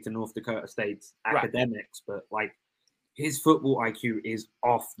can't speak to North Dakota State's academics, but his football IQ is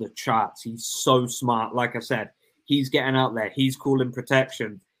off the charts. He's so smart. Like I said, he's getting out there. He's calling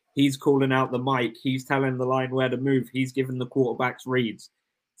protection. He's calling out the mic. He's telling the line where to move. He's giving the quarterbacks reads.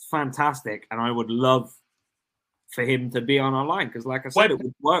 It's fantastic. And I would love for him to be on our line because, like I said, it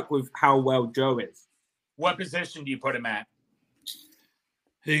would work with how well Joe is. What position do you put him at?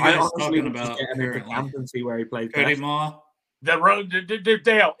 Who you guys talking about? Captaincy where he plays. Cody Ma.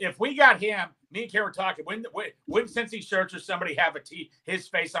 Dale, if we got him, me and Karen were talking. Wouldn't Cincy shirts or somebody have his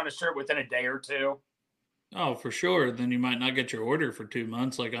face on a shirt within a day or two? Oh, for sure. Then you might not get your order for 2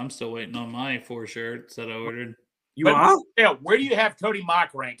 months. I'm still waiting on my 4 shirts that I ordered. Dale, where do you have Cody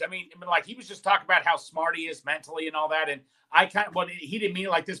Mock ranked? I mean, he was just talking about how smart he is mentally and all that. And he didn't mean it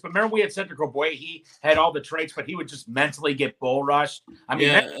like this, but remember we had Cedric Ogbuehi. He had all the traits, but he would just mentally get bull rushed. I mean,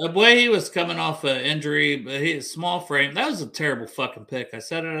 Ogbuehi was coming off an injury, but his small frame. That was a terrible fucking pick. I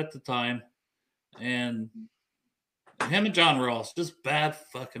said it at the time. And him and John Ross, just bad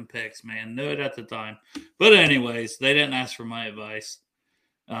fucking picks, man. Knew it at the time. But anyways, they didn't ask for my advice.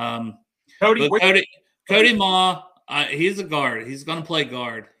 Cody Ma, he's a guard. He's going to play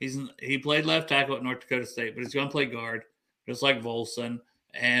guard. He played left tackle at North Dakota State, but he's going to play guard, just like Volson.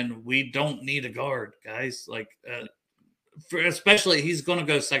 And we don't need a guard, guys. especially he's going to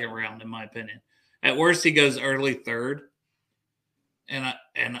go second round, in my opinion. At worst, he goes early third, and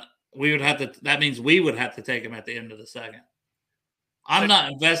we would have to. That means we would have to take him at the end of the second. I'm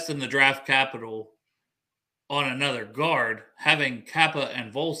not investing the draft capital on another guard, having Kappa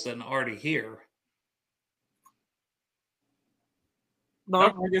and Volson already here. No,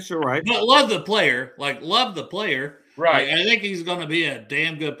 I guess you're right. But love the player. Right. Like, I think he's going to be a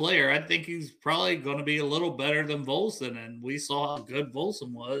damn good player. I think he's probably going to be a little better than Volson, and we saw how good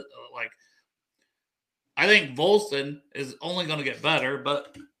Volson was. Like, I think Volson is only going to get better,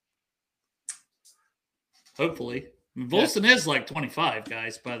 but hopefully. Volson is like 25,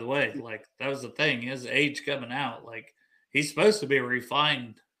 guys, by the way. Like, that was the thing. His age coming out. Like, he's supposed to be a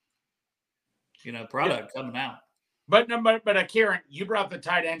refined, product coming out. But Kieran, you brought up the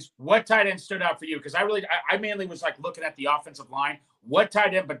tight ends. What tight end stood out for you? Because I mainly was like looking at the offensive line. What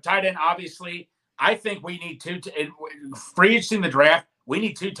tight end? But tight end, obviously, I think we need two. Free agency in the draft, we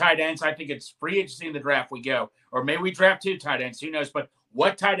need two tight ends. I think it's free agency in the draft we go. Or maybe we draft two tight ends. Who knows? But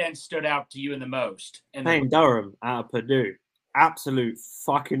what tight end stood out to you in the most? Payne Durham out of Purdue. Absolute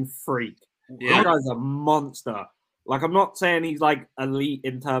fucking freak. Yeah. That guy's a monster. Like, I'm not saying he's like elite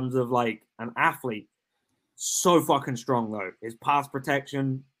in terms of like an athlete. So fucking strong though. His pass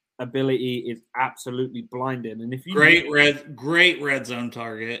protection ability is absolutely blinding. And if you great red zone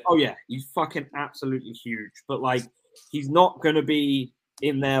target. Oh yeah, he's fucking absolutely huge. But like, he's not gonna be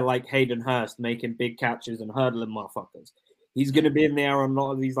in there like Hayden Hurst making big catches and hurdling motherfuckers. He's gonna be in there on a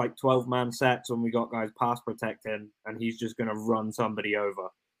lot of these like 12-man sets when we got guys pass protecting, and he's just gonna run somebody over.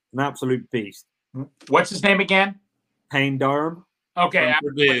 An absolute beast. What's his name again? Payne Durham. Okay,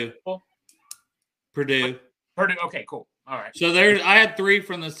 Purdue. Okay, cool. All right. So I had three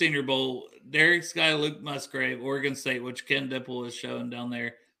from the Senior Bowl. Derek Sky, Luke Musgrave, Oregon State, which Ken Dipple is showing down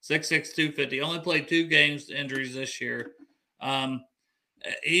there. 6'6", 250. Only played 2 games, injuries this year.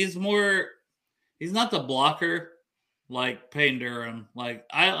 He's not the blocker like Payne Durham. Like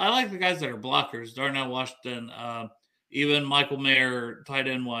I like the guys that are blockers. Darnell Washington, even Michael Mayer, tight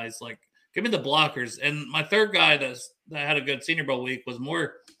end wise. Like, give me the blockers. And my third guy that had a good Senior Bowl week was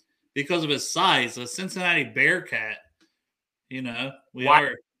more because of his size, a Cincinnati Bearcat. Yeah.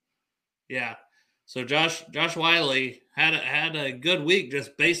 So Josh Wiley had a good week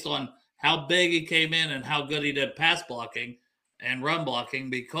just based on how big he came in and how good he did pass blocking and run blocking,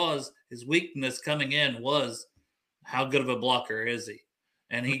 because his weakness coming in was how good of a blocker is he,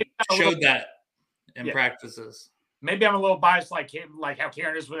 and he showed that in practices. Maybe I'm a little biased like him, like how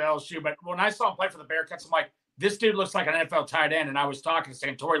Kieran is with LSU, but when I saw him play for the Bearcats, I'm like, this dude looks like an NFL tight end. And I was talking to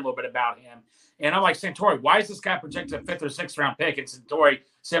Santori a little bit about him. And I'm like, Santori, why is this guy projected a 5th or 6th round pick? And Santori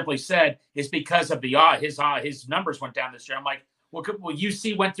simply said, it's because of his numbers went down this year. I'm like, well,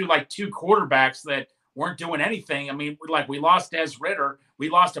 UC went through like 2 quarterbacks that weren't doing anything. I mean, we lost Des Ridder. We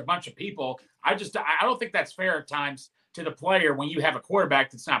lost a bunch of people. I don't think that's fair at times to the player when you have a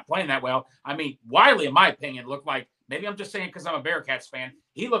quarterback that's not playing that well. I mean, Wiley, in my opinion, looked like, maybe I'm just saying because I'm a Bearcats fan,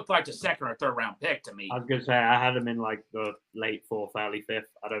 he looked like a 2nd or 3rd round pick to me. I was going to say, I had him in like the late 4th, early 5th.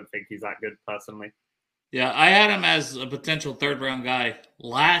 I don't think he's that good personally. Yeah, I had him as a potential 3rd round guy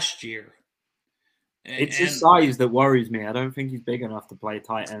last year. It's his size that worries me. I don't think he's big enough to play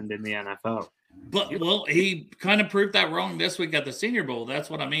tight end in the NFL. But, well, he kind of proved that wrong this week at the Senior Bowl. That's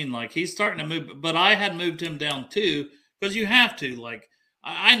what I mean. Like, he's starting to move. But I had moved him down too, because you have to. Like,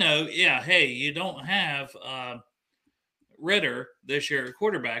 I know, hey, you don't have Ridder this year at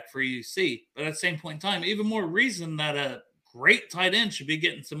quarterback for UC. But at the same point in time, even more reason that a great tight end should be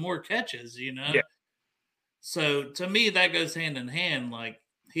getting some more catches, Yeah. So, to me, that goes hand in hand. Like,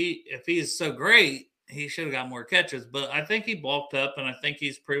 if he is so great, he should have got more catches, but I think he bulked up, and I think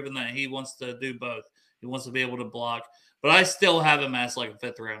he's proven that he wants to do both. He wants to be able to block, but I still have him as like a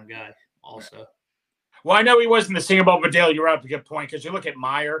 5th round guy also. Right. Well, I know he was in the Senior Bowl, but Dale, you're up a good point, because you look at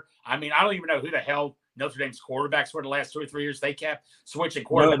Meyer. I mean, I don't even know who the hell Notre Dame's quarterbacks were the last 2 or 3 years. They kept switching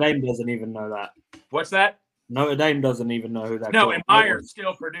quarterbacks. Notre Dame doesn't even know that. What's that? Notre Dame doesn't even know who that. No, and Meyer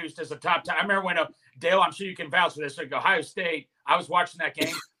still produced as a top 10. I remember when Dale, I'm sure you can vouch for this. Like Ohio State, I was watching that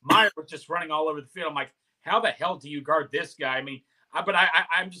game. Meyer was just running all over the field. I'm like, how the hell do you guard this guy? I mean,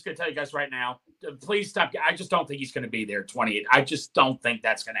 I'm just going to tell you guys right now, please stop. I just don't think he's going to be there 28. I just don't think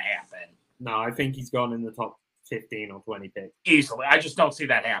that's going to happen. No, I think he's gone in the top 15 or 20 picks. Easily. I just don't see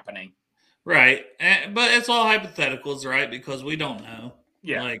that happening. Right. But it's all hypotheticals, right? Because we don't know.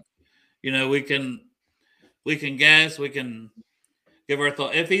 Yeah. Like, we can guess, we can give our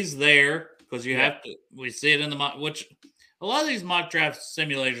thought. If he's there, because you have to, we see it in the mock, which a lot of these mock draft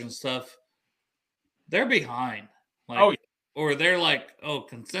simulation stuff, they're behind. Like, or they're like,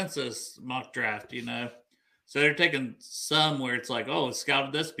 consensus mock draft, So they're taking some where it's like, oh,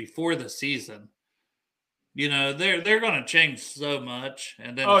 scouted this before the season. You know, they're going to change so much,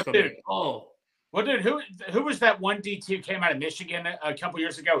 and then it's going to be, oh. Well, dude, who was that one DT who came out of Michigan a couple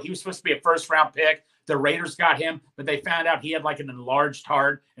years ago? He was supposed to be a first-round pick. The Raiders got him, but they found out he had like an enlarged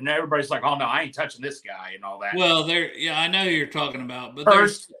heart, and everybody's like, "Oh no, I ain't touching this guy," and all that. Well, I know who you're talking about, but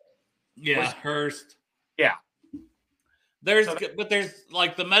Hurst. Hurst. Yeah. But there's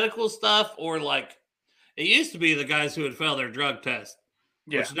like the medical stuff, or like it used to be the guys who would fail their drug test.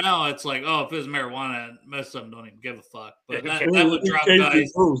 Yeah. Which now it's like, oh, if it's marijuana, most of them don't even give a fuck. But Yeah, that would drop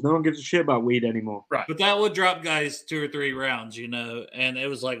guys. No one gives a shit about weed anymore. Right. But that would drop guys 2 or 3 rounds, you know. And it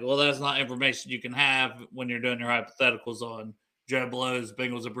was like, well, that's not information you can have when you're doing your hypotheticals on Joe Blow's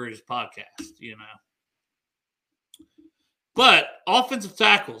Bengals and Brews podcast, you know. But offensive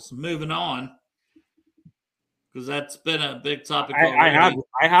tackles, moving on, because that's been a big topic. I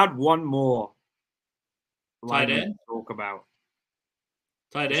had one more tight end to talk about.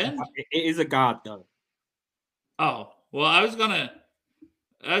 Tight end? It is a guard, though. Oh, well, I was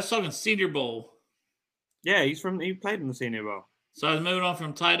talking Senior Bowl. Yeah, he played in the Senior Bowl. So I was moving on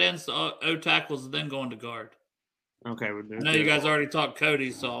from tight ends to O tackles and then going to guard. Okay. I know you guys already talked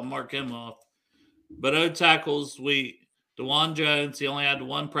Cody, so I'll mark him off. But O tackles, DeJuan Jones, he only had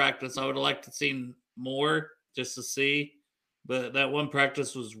 1 practice. I would have liked to seen more just to see. But that 1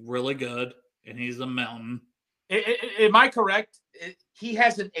 practice was really good, and he's a mountain. Am I correct? He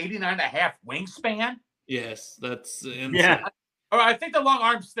has an 89.5 wingspan. Yes, that's insane. Yeah. I think the long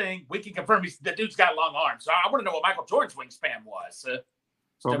arms thing, we can confirm the dude's got long arms. So I want to know what Michael Jordan's wingspan was.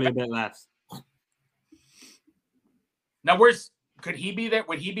 Probably a bit less. Now, could he be there?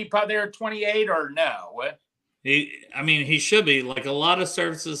 Would he be probably there at 28 or no? He should be. Like a lot of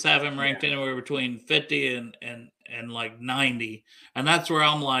services have him ranked anywhere between 50 and like 90. And that's where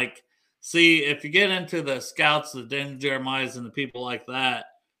I'm like, see, if you get into the scouts, the Dan Jeremiahs and the people like that,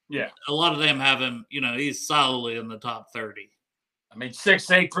 a lot of them have him, you know, he's solidly in the top 30. I mean,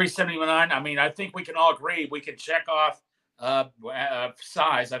 6'8", 379. I mean, I think we can all agree. We can check off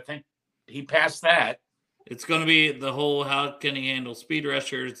size. I think he passed that. It's going to be the whole, how can he handle speed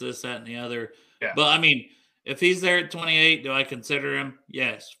rushers, this, that, and the other. Yeah. But, I mean, if he's there at 28, do I consider him?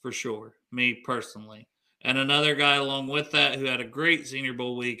 Yes, for sure. Me personally. And another guy along with that who had a great Senior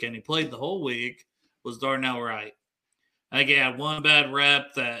Bowl week, and he played the whole week, was Darnell Wright. I think he had 1 bad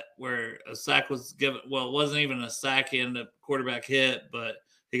rep where a sack was given. Well, it wasn't even a sack. He ended up quarterback hit, but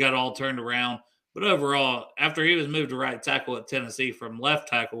he got all turned around. But overall, after he was moved to right tackle at Tennessee from left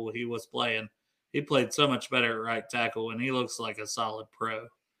tackle he was playing, he played so much better at right tackle, and he looks like a solid pro.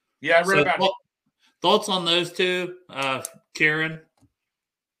 Yeah, I read about it. Thoughts on those two, Kieran?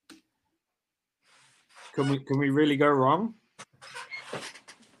 Can we really go wrong?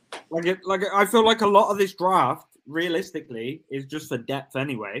 I feel like a lot of this draft, realistically, is just for depth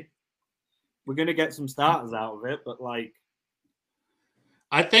anyway. We're gonna get some starters out of it, but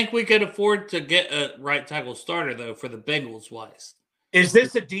I think we could afford to get a right tackle starter though for the Bengals wise. Is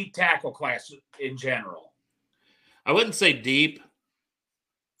this a deep tackle class in general? I wouldn't say deep.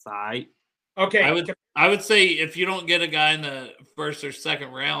 Sorry. Okay. I would say if you don't get a guy in the first or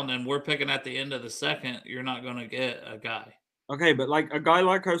second round and we're picking at the end of the second, you're not going to get a guy. Okay, but like a guy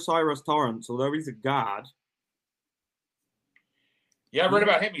like Osiris Torrance, although he's a guard. Yeah, I read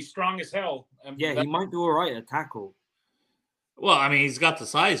about him. He's strong as hell. He might do all right at tackle. Well, I mean, he's got the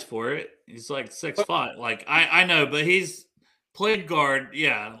size for it. He's like 6'5". Like I know, but he's played guard.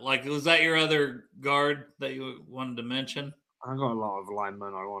 Yeah. Like, was that your other guard that you wanted to mention? I got a lot of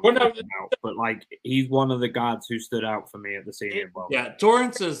linemen I want to talk about, but like he's one of the guards who stood out for me at the Senior Bowl. Yeah,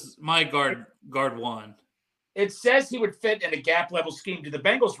 Torrance is my guard 1. It says he would fit in a gap level scheme. Do the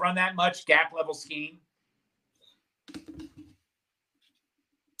Bengals run that much gap level scheme?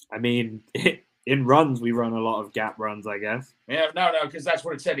 I mean, in runs we run a lot of gap runs, I guess. Yeah, no, because that's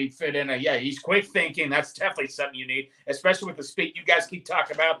what it said he'd fit in. He's quick thinking. That's definitely something you need, especially with the speed you guys keep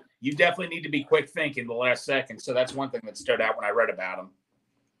talking about. You definitely need to be quick thinking the last second. So that's one thing that stood out when I read about him.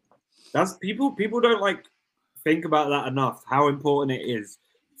 That's people don't think about that enough. How important it is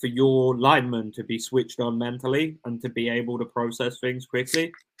for your lineman to be switched on mentally and to be able to process things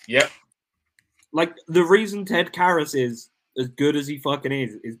quickly. Yep. Like the reason Ted Karras is as good as he fucking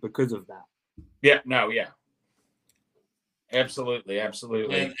is because of that. Yeah. Absolutely.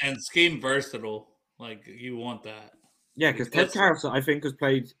 And scheme versatile. Like, you want that. Yeah, because Ted Karras, I think, has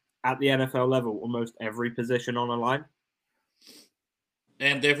played at the NFL level almost every position on a line.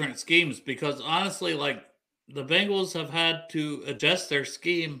 And different schemes, because honestly, like, the Bengals have had to adjust their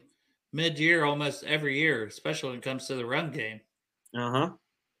scheme mid-year almost every year, especially when it comes to the run game. Uh-huh.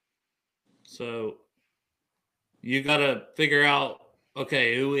 So, you got to figure out,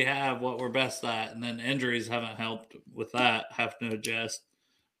 okay, who we have, what we're best at, and then injuries haven't helped with that. Have to adjust.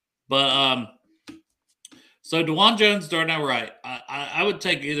 But so DeJuan Jones, Darnell Wright, I would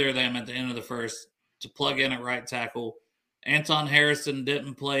take either of them at the end of the first to plug in at right tackle. Anton Harrison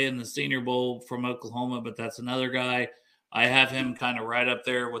didn't play in the Senior Bowl from Oklahoma, but that's another guy. I have him kind of right up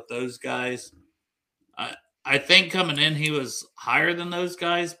there with those guys. I think coming in he was higher than those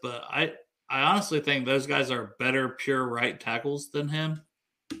guys, but I honestly think those guys are better pure right tackles than him.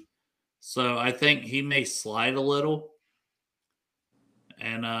 So I think he may slide a little.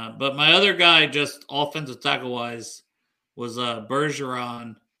 And but my other guy, just offensive tackle wise, was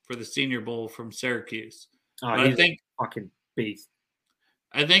Bergeron for the Senior Bowl from Syracuse. Oh, I think fucking beast.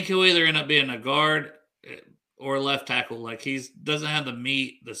 I think he'll either end up being a guard or left tackle. Like he doesn't have the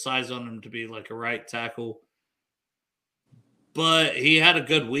meat, the size on him to be like a right tackle. But he had a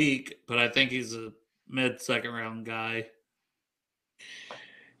good week. But I think he's a mid-second round guy.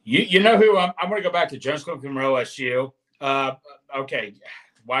 You know who? I'm going to go back to Jones from OSU. Okay,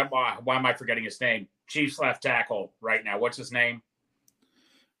 why am I forgetting his name? Chiefs left tackle right now. What's his name?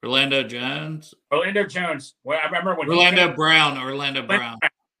 Orlando Jones. Orlando Jones. Well, I remember when Orlando Brown.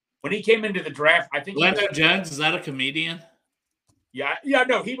 When he came into the draft, I think Orlando Jones, is that a comedian? Yeah,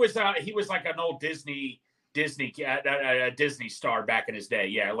 no, he was like an old Disney star back in his day.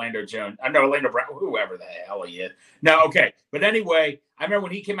 Yeah, Orlando Jones. I know Orlando Brown, whoever the hell he is. No, okay, but anyway, I remember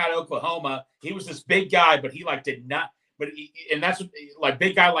when he came out of Oklahoma, he was this big guy, but he like did not. And that's like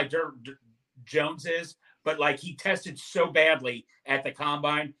big guy like Jones is, but like he tested so badly at the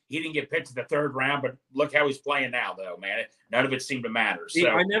combine, he didn't get picked to the third round. But look how he's playing now, though, man. None of it seemed to matter. So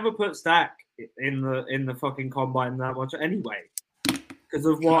I never put Stack in the fucking combine that much anyway, because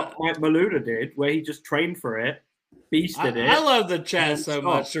of what Mike Maluda did, where he just trained for it, beasted it. I love the chat so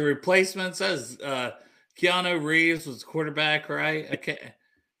much. The replacement says Keanu Reeves was quarterback, right? Okay,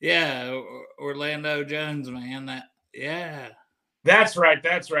 yeah, Orlando Jones, man. That's right.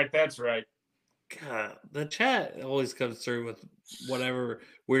 God, the chat always comes through with whatever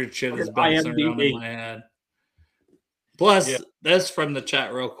weird shit is bouncing around in my head. Plus, this from the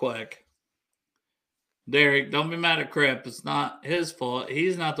chat real quick. Derek, don't be mad at Crip. It's not his fault.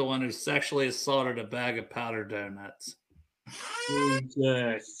 He's not the one who sexually assaulted a bag of powdered donuts.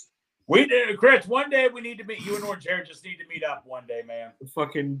 Jesus. We do, Chris. One day we need to meet. You and Orange Hair just need to meet up one day, man. The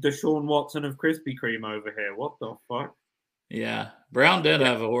fucking Deshaun Watson of Krispy Kreme over here. What the fuck? Yeah, Brown did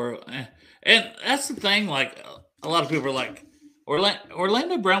have a horrible, and that's the thing. Like a lot of people are like,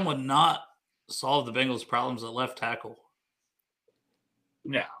 Orlando Brown would not solve the Bengals' problems at left tackle.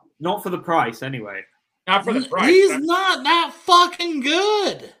 No, not for the price, anyway. Not for the price. He's not that fucking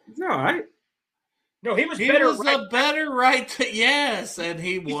good. He's all right. No, he was better right. Yes, and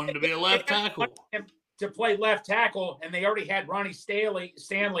he wanted to be a left tackle. To play left tackle, and they already had Ronnie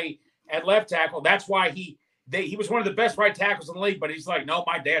Stanley at left tackle. That's why he was one of the best right tackles in the league. But he's like, no,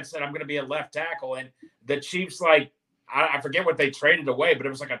 my dad said I'm going to be a left tackle, and the Chiefs like I forget what they traded away, but it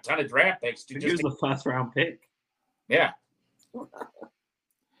was like a ton of draft picks. It was a first round pick. Yeah.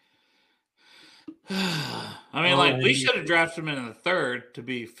 I mean, like we should have drafted him in the third. To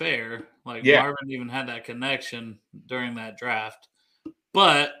be fair, like Marvin even had that connection during that draft,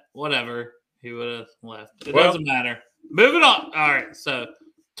 but whatever, he would have left. It doesn't matter. Moving on. All right, so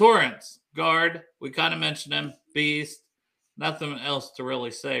Torrance guard. We kind of mentioned him. Beast. Nothing else to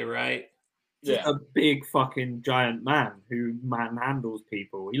really say, right? Yeah, a big fucking giant man who manhandles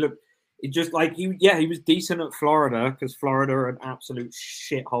people. He looked. It just like he was decent at Florida because Florida are an absolute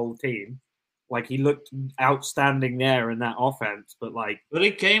shithole team. Like he looked outstanding there in that offense, but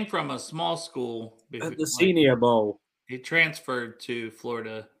he came from a small school at the Senior Bowl. He transferred to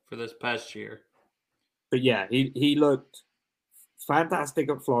Florida for this past year. But yeah, he looked fantastic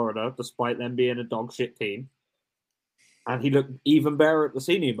at Florida, despite them being a dog shit team. And he looked even better at the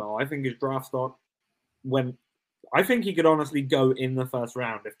Senior Bowl. I think his draft stock I think he could honestly go in the first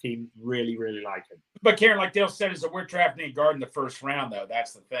round if teams really, really like him. But Karen, like Dale said, is that we're drafting a guard in the first round, though.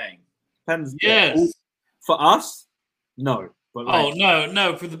 That's the thing. Depends. Yes. For us, no. But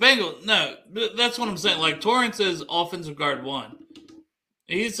no. For the Bengals, no. That's what I'm saying. Like Torrance is offensive guard 1.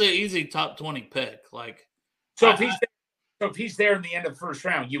 He's an easy top 20 pick. So if he's there in the end of the first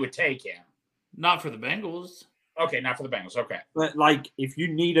round, you would take him. Not for the Bengals. Okay, not for the Bengals. Okay. But if you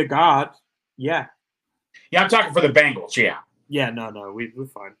need a guard, yeah. Yeah, I'm talking for the Bengals. Yeah. Yeah, no, we're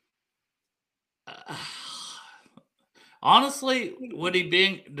fine. Honestly, would he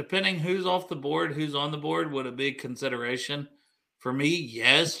be, depending who's off the board, who's on the board, would it be consideration? For me,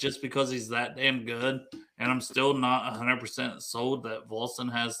 yes, just because he's that damn good. And I'm still not 100% sold that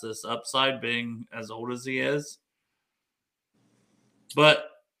Volson has this upside being as old as he is. But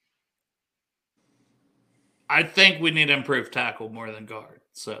I think we need to improve tackle more than guard.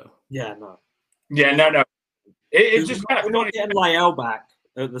 So Yeah, no. Yeah, no. It's just kind of we're funny. not getting Lyell back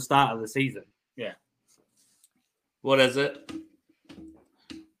at the start of the season. Yeah. what is it?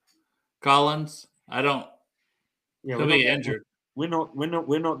 Collins? I don't. Yeah, He'll be injured. We're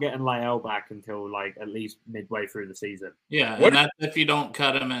not getting Lyell back until like at least midway through the season. Yeah, What- and that's if you don't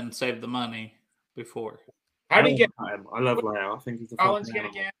cut him and save the money before. How do you get I love Lyell. I think he's a Collins fucking get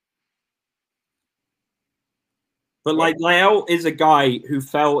animal. again? But like Lyell is a guy who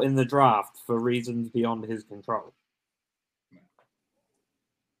fell in the draft for reasons beyond his control.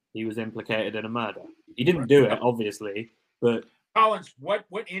 He was implicated in a murder. He didn't do it, obviously, but Collins, what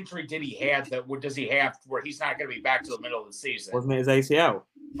injury did he have? What does he have where he's not going to be back to the middle of the season? wasn't it his ACL?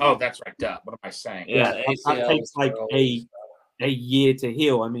 Oh, that's right. Duh. What am I saying? Yeah, that takes like a year to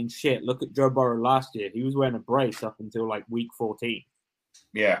heal. I mean, shit. Look at Joe Burrow last year. He was wearing a brace up until like week 14.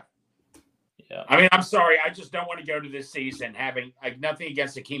 Yeah. Yeah. I mean, I'm sorry. I just don't want to go to this season having nothing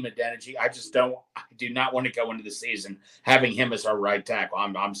against Hakeem Adeniji. I do not want to go into the season having him as our right tackle.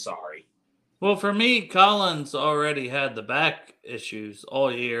 I'm sorry. Well, for me, Collins already had the back issues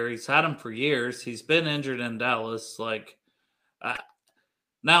all year. He's had them for years. He's been injured in Dallas.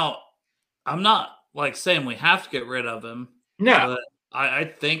 Now, I'm not like saying we have to get rid of him. No. But I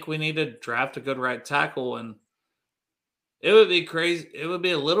think we need to draft a good right tackle, and it would be crazy. It would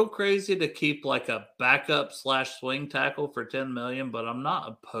be a little crazy to keep like a backup / swing tackle for $10 million, but I'm not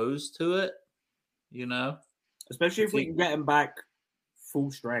opposed to it. You know, Especially if we can get him back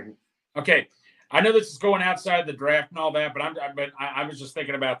full strength. Okay. I know this is going outside the draft and all that, but I was just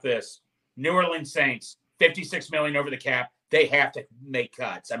thinking about this. New Orleans Saints, $56 million over the cap. They have to make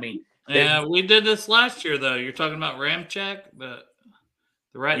cuts. I mean, yeah, we did this last year though. You're talking about Ramczyk, the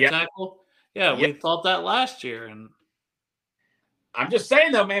right tackle. Yeah, we thought that last year, and I'm just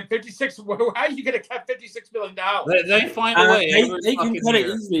saying though, man, 56. How are you going to cut $56 million? they find a way. They can cut it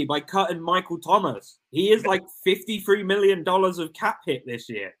easily by cutting Michael Thomas. He is like $53 million of cap hit this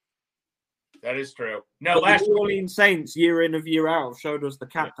year. That is true. No, But last the New Orleans Saints, year in of year out, showed us the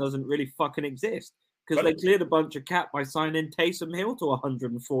cap doesn't really fucking exist because they cleared a bunch of cap by signing Taysom Hill to a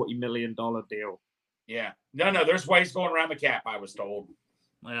 $140 million deal. Yeah. No, there's ways going around the cap, I was told.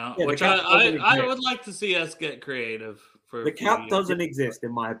 Yeah, Yeah, which the cap doesn't I exist. would like to see us get creative. For The cap doesn't exist,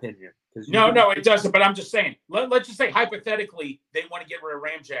 in my opinion. No, it doesn't. But I'm just saying, let's just say hypothetically they want to get rid of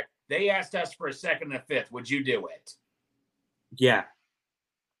Ramczyk. They asked us for a second and a fifth. Would you do it? Yeah,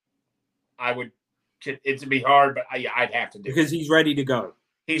 I would. It'd be hard, but I'd have to do because it. he's ready to go.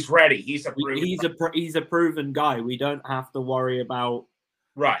 He's ready. He's a proven. He's a proven guy. We don't have to worry about.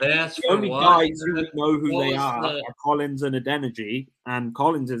 Right. They asked The for only what? guys who we know who What they was are Collins and Adeniji, and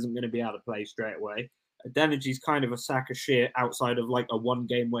Collins isn't going to be able to play straight away. Adeniji's kind of a sack of shit outside of like a one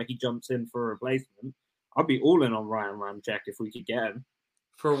game where he jumps in for a replacement. I'd be all in on Ryan Ramczyk if we could get him.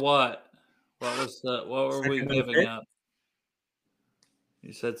 For what? What were we Second and giving fifth? up?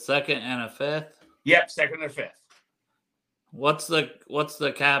 You said second and a fifth. Yep. Second and a fifth. What's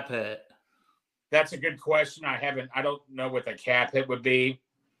the cap hit? That's a good question. I don't know what the cap hit would be.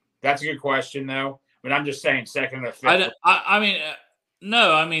 That's a good question, though. But I'm just saying, second and a fifth. I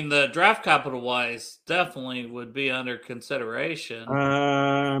mean, the draft capital wise definitely would be under consideration,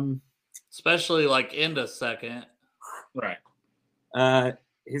 especially like into second. Right.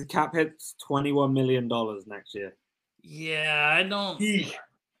 His cap hit's $21 million next year. Yeah, I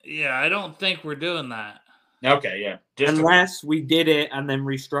don't think we're doing that. Okay, yeah. Unless we did it and then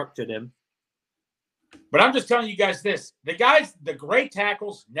restructured him. But I'm just telling you guys this. The great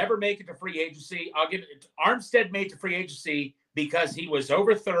tackles never make it to free agency. I'll give it. Armstead made it to free agency because he was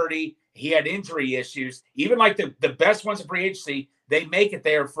over 30. He had injury issues. Even like the best ones in free agency, they make it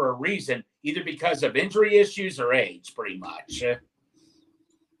there for a reason, either because of injury issues or age, pretty much.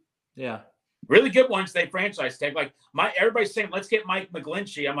 Yeah. Really good ones, they franchise tag. Like everybody's saying, let's get Mike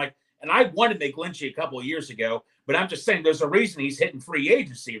McGlinchey. I'm like, and I wanted McGlinchey a couple of years ago, but I'm just saying there's a reason he's hitting free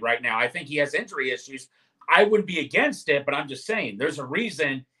agency right now. I think he has injury issues. I wouldn't be against it, but I'm just saying there's a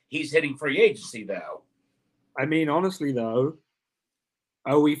reason he's hitting free agency, though. I mean, honestly, though,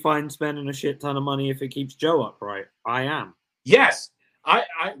 are we fine spending a shit ton of money if it keeps Joe upright? I am. Yes.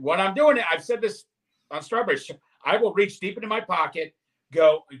 What I'm doing, I've said this on Strawberry Show, I will reach deep into my pocket,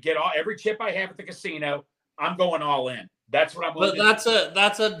 go get every chip I have at the casino. I'm going all in. That's what I'm But looking that's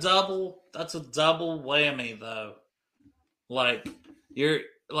a double whammy though. Like you're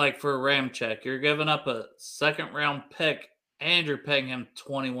like for Ramczyk, you're giving up a second round pick and you're paying him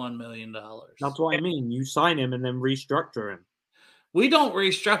 $21 million. That's what I mean. You sign him and then restructure him. We don't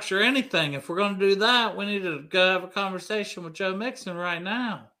restructure anything. If we're going to do that, we need to go have a conversation with Joe Mixon right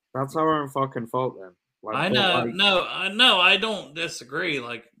now. That's our own fucking fault then. Like, I know, no, I don't disagree.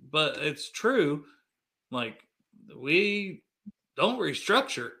 Like, but it's true. Like, we don't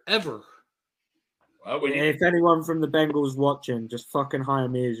restructure ever. Well, if anyone from the Bengals watching, just fucking hire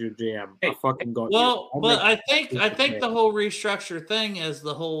me as your GM. I fucking got you. Well, but I think the whole restructure thing is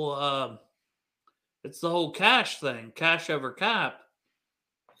the whole it's the whole cash thing, cash over cap.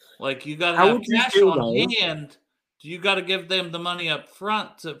 Like, you got to have cash on hand. You got to give them the money up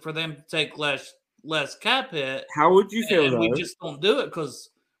front for them to take less cap hit. How would you feel? We just don't do it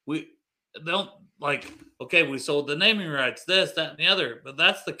because we don't like. Okay, we sold the naming rights, this, that, and the other, but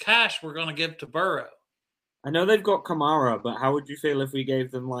that's the cash we're going to give to Burrow. I know they've got Kamara, but how would you feel if we gave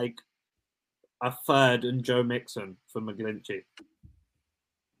them like a third and Joe Mixon for McGlinchey?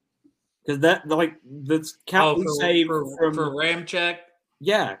 Because that, like, the cap we save for Ramczyk.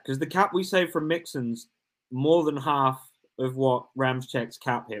 Yeah, because the cap we save from Mixon's more than half of what Ramczyk's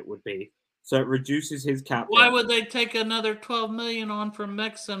cap hit would be. So it reduces his cap. Why would they take another $12 million on from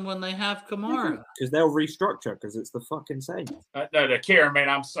Mixon when they have Kamara? Because they'll restructure. Because it's the fucking Saints. No, Karen, man,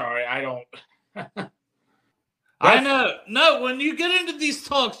 I'm sorry, I don't. I know. No, when you get into these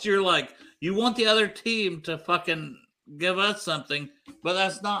talks, you're like, you want the other team to fucking give us something, but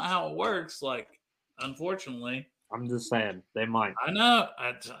that's not how it works. Like, unfortunately, I'm just saying they might. I know.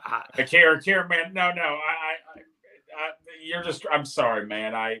 Karen, man, no, you're just. I'm sorry,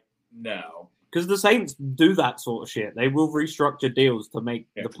 man. No. Because the Saints do that sort of shit. They will restructure deals to make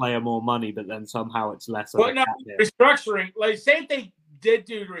the player more money, but then somehow it's less. Well, no, restructuring. Like, say if they did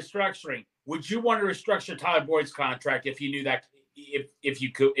do restructuring, would you want to restructure Tyler Boyd's contract if you knew that if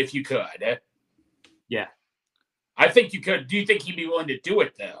you could? Yeah, I think you could. Do you think he'd be willing to do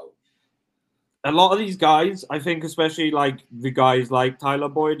it though? A lot of these guys, I think, especially like the guys like Tyler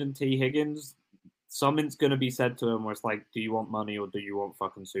Boyd and T. Higgins. Something's going to be said to him where it's like, do you want money or do you want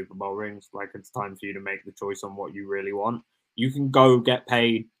fucking Super Bowl rings? Like, it's time for you to make the choice on what you really want. You can go get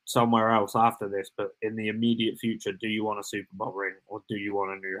paid somewhere else after this, but in the immediate future, do you want a Super Bowl ring or do you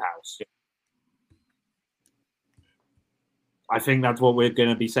want a new house? I think that's what we're going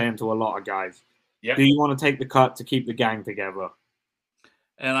to be saying to a lot of guys. Yep. Do you want to take the cut to keep the gang together?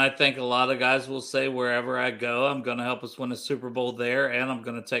 And I think a lot of guys will say, wherever I go, I'm going to help us win a Super Bowl there, and I'm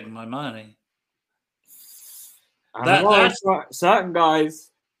going to take my money. Certain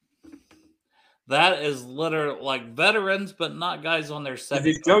guys. That is literally like veterans, but not guys on their second.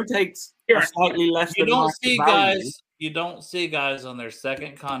 If Joe takes slightly less, you don't see guys on their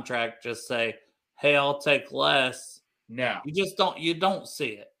second contract just say, "Hey, I'll take less." No, you don't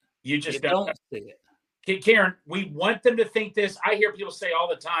see it. You don't see it. Karen, we want them to think this. I hear people say all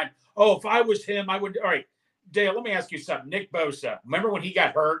the time, "Oh, if I was him, I would." All right, Dale, let me ask you something. Nick Bosa, remember when he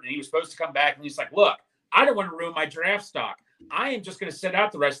got hurt and he was supposed to come back and he's like, "Look, I don't want to ruin my draft stock. I am just going to sit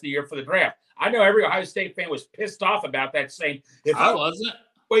out the rest of the year for the draft." I know every Ohio State fan was pissed off about that, saying, "If I wasn't,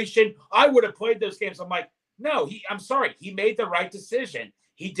 I would have played those games." I'm like, no, I'm sorry. He made the right decision.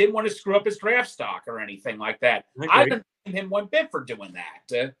 He didn't want to screw up his draft stock or anything like that. I didn't blame him one bit for doing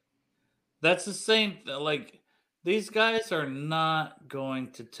that. That's the same. Like, these guys are not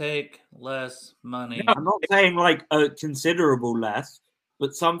going to take less money. No, I'm not saying like a considerable less,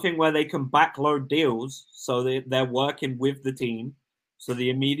 but something where they can backload deals so they're working with the team. So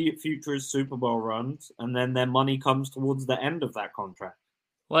the immediate future is Super Bowl runs, and then their money comes towards the end of that contract.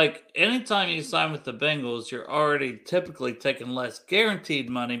 Like, anytime you sign with the Bengals, you're already typically taking less guaranteed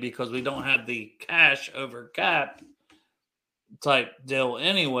money because we don't have the cash over cap type deal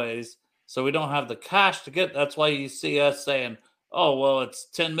anyways. So we don't have the cash to get. That's why you see us saying, "Oh, well, it's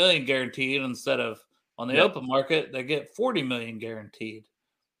 10 million guaranteed," instead of on the open market, they get 40 million guaranteed.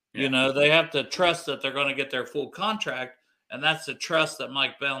 Yeah. You know, they have to trust that they're going to get their full contract. And that's the trust that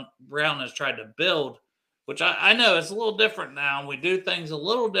Mike Brown has tried to build, which I know it's a little different now. We do things a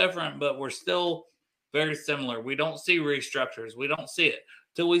little different, but we're still very similar. We don't see restructures. We don't see it.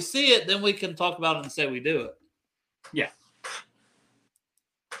 Till we see it, then we can talk about it and say we do it. Yeah.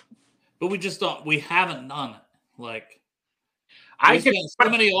 But we just don't. We haven't done it. Like, I spent so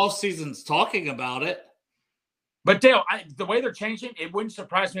many off seasons talking about it. But Dale, the way they're changing, it wouldn't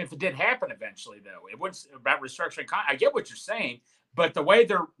surprise me if it did happen eventually, though. It wouldn't about restructuring. I get what you're saying, but the way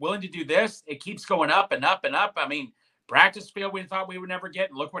they're willing to do this, it keeps going up and up and up. I mean, practice field we thought we would never get,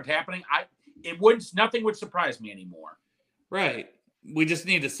 and look what's happening. Nothing would surprise me anymore. Right. We just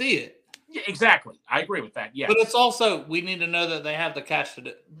need to see it. Yeah, exactly. I agree with that. Yeah. But it's also, we need to know that they have the cash to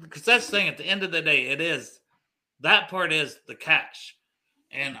do, because that's the thing. At the end of the day, that part is the cash.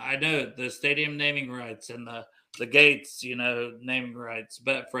 And I know the stadium naming rights and the the Gates, naming rights,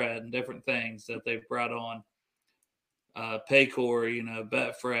 Betfred, and different things that they've brought on. Paycor,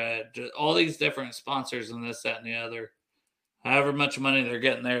 Betfred, all these different sponsors and this, that, and the other. However much money they're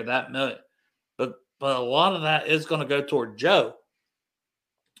getting there, that million. But a lot of that is going to go toward Joe.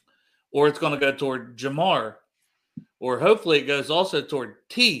 Or it's going to go toward Jamar. Or hopefully it goes also toward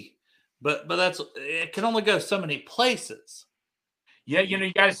T. But it can only go so many places. Yeah,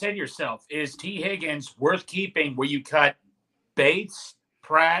 you got to say to yourself, is T. Higgins worth keeping where you cut Bates,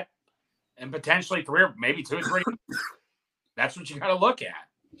 Pratt, and potentially 3 or maybe 2 or 3? That's what you got to look at.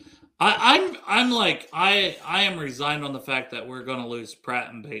 I am resigned on the fact that we're going to lose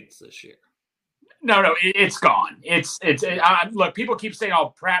Pratt and Bates this year. No, it's gone. Look, people keep saying, "Oh,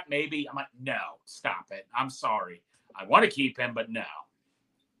 Pratt maybe." I'm like, no, stop it. I'm sorry. I want to keep him, but no.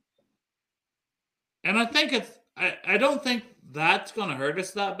 And I think I don't think that's going to hurt us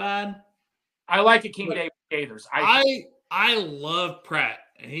that bad. I like Akeem Davis Gaithers. I love Pratt.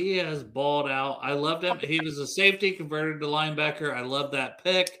 He has balled out. I loved him. He was a safety converted to linebacker. I love that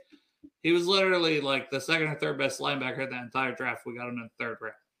pick. He was literally like the second or third best linebacker in that entire draft. We got him in the 3rd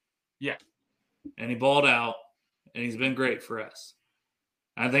round. Yeah. And he balled out, and he's been great for us.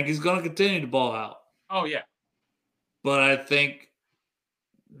 I think he's going to continue to ball out. Oh, yeah. But I think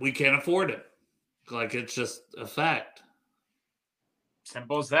we can't afford him. Like, it's just a fact.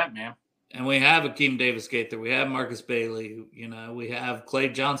 Simple as that, man. And we have Akeem Davis Gaither. We have Marcus Bailey. We have Clay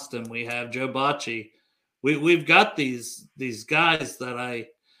Johnston. We have Joe Bocci. We've got these guys that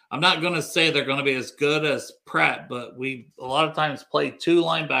I'm not going to say they're going to be as good as Pratt, but we a lot of times play 2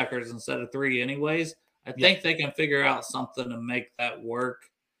 linebackers instead of 3 anyways. I think they can figure out something to make that work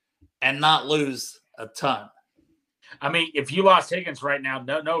and not lose a ton. I mean, if you lost Higgins right now,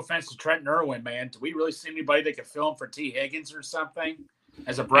 no offense to Trenton Irwin, man, do we really see anybody that could fill him for T. Higgins or something?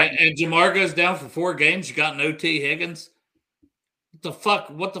 As a bright and Jamar goes down for 4 games. You got no T. Higgins.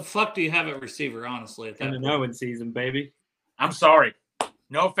 What the fuck do you have at receiver? Honestly, at that in an Owen season, baby. I'm sorry.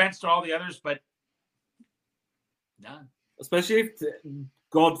 No offense to all the others, but none. Especially if,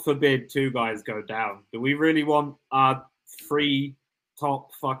 God forbid, 2 guys go down. Do we really want our 3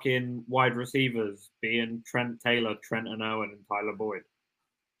 top fucking wide receivers being Trent Taylor, Trenton Owen, and Tyler Boyd?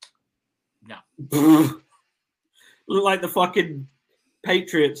 No. Look like the fucking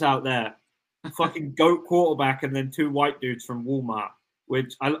Patriots out there. Fucking GOAT quarterback and then 2 white dudes from Walmart.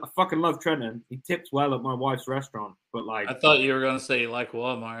 Which I fucking love Trenton. He tips well at my wife's restaurant. But like, I thought you were going to say you like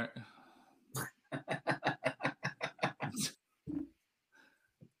Walmart.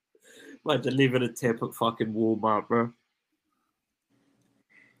 Imagine leaving a tip at fucking Walmart, bro.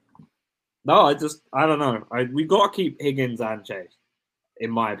 No, I don't know. We got to keep Higgins and Chase, in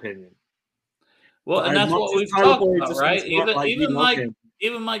my opinion. Well, and that's what we've talked about, right?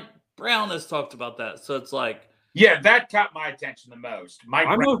 Even Mike Brown has talked about that. So it's like, yeah, that caught my attention the most.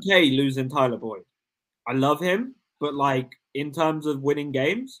 I'm okay losing Tyler Boyd. I love him, but like in terms of winning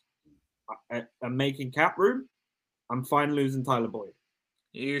games and making cap room, I'm fine losing Tyler Boyd.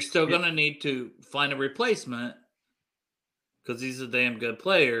 You're still going to need to find a replacement because he's a damn good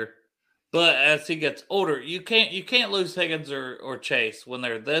player. But as he gets older, you can't lose Higgins or Chase when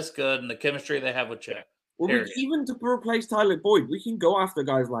they're this good and the chemistry they have with Chase. Well, even to replace Tyler Boyd, we can go after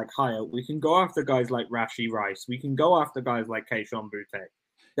guys like Hyatt. We can go after guys like Rashee Rice. We can go after guys like Kayshon Boutte.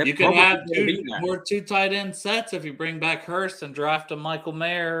 You can have 2 tight end sets if you bring back Hurst and draft a Michael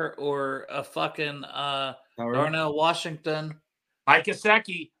Mayer or a fucking Darnell Washington. Mike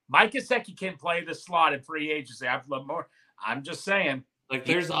Gesicki can play the slot in free agency. I've loved more. I'm just saying. Like,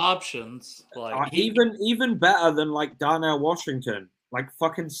 there's options. Like even better than like Darnell Washington. Like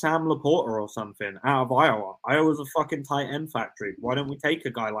fucking Sam Laporta or something out of Iowa. Iowa's a fucking tight end factory. Why don't we take a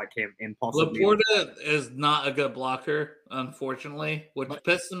guy like him in possibly? Laporta is not a good blocker, unfortunately, which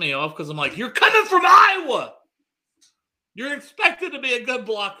pisses me off because I'm like, you're coming from Iowa. You're expected to be a good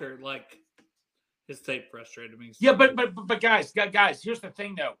blocker. Like, his tape frustrated me. Yeah, but guys, here's the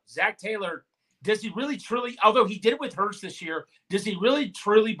thing though. Zach Taylor, does he really truly, although he did it with Hurst this year, does he really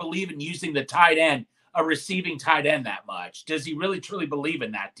truly believe in using the tight end, a receiving tight end, that much? Does he really truly believe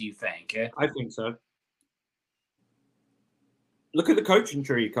in that, do you think? I think so. Look at the coaching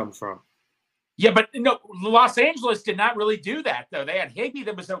tree he comes from. Yeah, but no, Los Angeles did not really do that, though. They had Higbee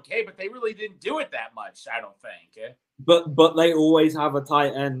that was okay, but they really didn't do it that much, I don't think. But they always have a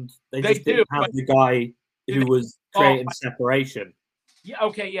tight end. They just didn't have the guy who was creating separation. Yeah,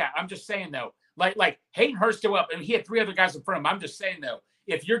 okay, yeah. I'm just saying, though, like Hayden Hurst go up, and he had 3 other guys in front of him. I'm just saying, though,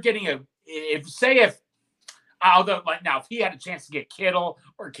 if you're getting if Although, like now, if he had a chance to get Kittle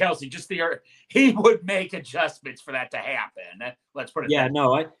or Kelsey, he would make adjustments for that to happen. Let's put it. Yeah,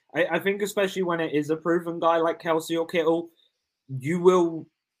 no, I think especially when it is a proven guy like Kelsey or Kittle, you will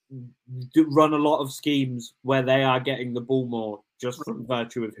run a lot of schemes where they are getting the ball more just from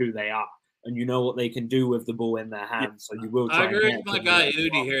virtue of who they are, and you know what they can do with the ball in their hands. So you will. Try I agree with my guy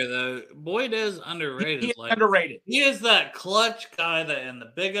Udi here, though. Boyd is underrated. He is underrated. He is that clutch guy that in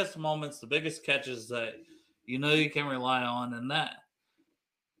the biggest moments, the biggest catches that you know you can rely on, and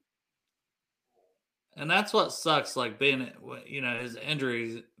that's what sucks. Like being, his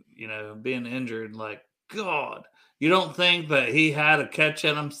injuries, being injured. Like God, you don't think that he had a catch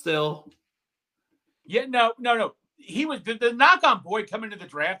in him still? Yeah, no. He was the knock on Boyd coming to the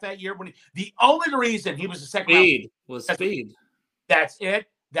draft that year the only reason he was the second speed round was speed. That's it.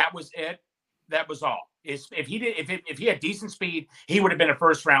 That was it. That was all. If he had decent speed, he would have been a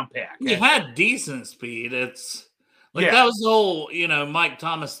first round pick. He had decent speed. It's like that was the whole Mike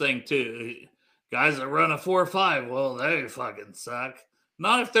Thomas thing too. Guys that run a 4.5, well, they fucking suck.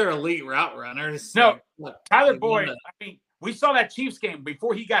 Not if they're elite route runners. No, Tyler Boyd. I mean, we saw that Chiefs game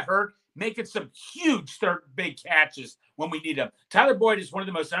before he got hurt, making some huge third big catches when we need him. Tyler Boyd is one of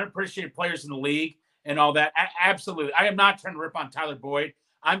the most unappreciated players in the league and all that. Absolutely. I am not trying to rip on Tyler Boyd.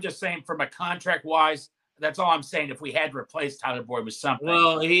 I'm just saying from a contract wise, that's all I'm saying. If we had to replace Tyler Boyd with something.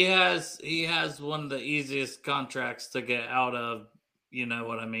 Well, he has one of the easiest contracts to get out of. You know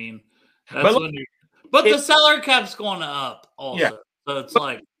what I mean? That's but the salary cap's going up also. Yeah. So it's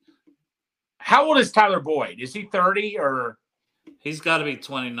like, how old is Tyler Boyd? Is he 30 or? He's got to be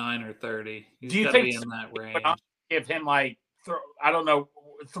 29 or 30. Do you think be in that range? Give him I don't know,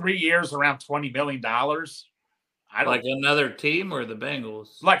 3 years around $20 million? Like another team or the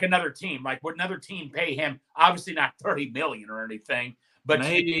Bengals? Like another team. Like would another team pay him? Obviously not $30 million or anything. But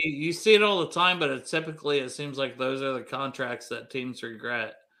maybe you see it all the time. But it seems like those are the contracts that teams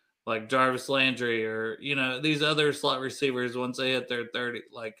regret. Like Jarvis Landry or these other slot receivers once they hit their 30.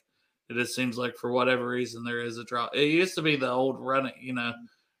 Like it just seems like for whatever reason there is a drop. It used to be the old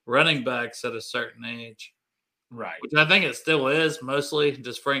running backs at a certain age, right? Which I think it still is mostly.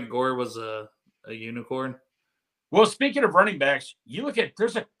 Just Frank Gore was a unicorn. Well, speaking of running backs, you look at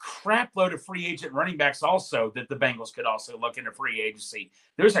there's a crap load of free agent running backs also that the Bengals could also look into free agency.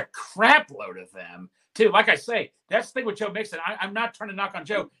 There's a crap load of them too. Like I say, that's the thing with Joe Mixon. I'm not trying to knock on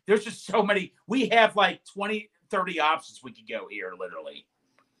Joe. There's just so many. We have like 20, 30 options we could go here literally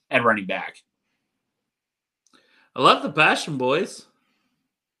at running back. I love the passion, boys.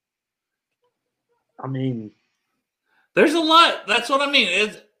 I mean, there's a lot. That's what I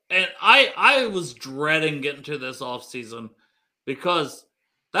mean. And I was dreading getting to this offseason because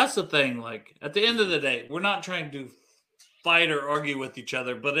that's the thing. Like, at the end of the day, we're not trying to fight or argue with each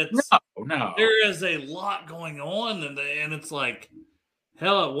other, but it's no. There is a lot going on, and it's like,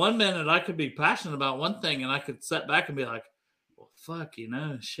 hell, at one minute I could be passionate about one thing, and I could sit back and be like, well, fuck,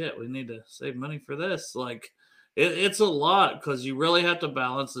 shit, we need to save money for this. Like, it's a lot because you really have to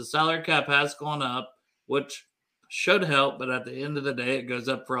balance. The salary cap has gone up, which should help, but at the end of the day, it goes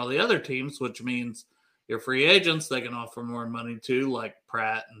up for all the other teams, which means your free agents, they can offer more money too, like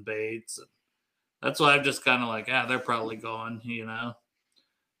Pratt and Bates. And that's why I'm just kind of like, they're probably gone,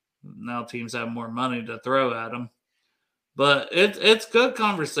 Now teams have more money to throw at them. But it's good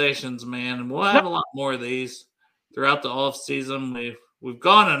conversations, man, and we'll have a lot more of these throughout the off season. We've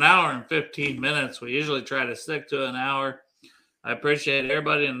gone an hour and 15 minutes. We usually try to stick to an hour. I appreciate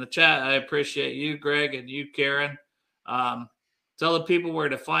everybody in the chat. I appreciate you, Greg, and you, Karen. Tell the people where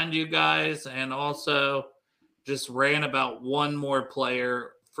to find you guys, and also just rant about one more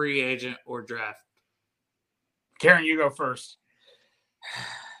player, free agent or draft. Karen, you go first.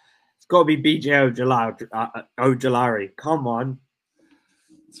 It's got to be BJ Ojulari. Come on.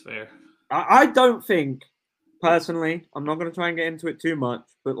 It's fair. I don't think, personally, I'm not going to try and get into it too much,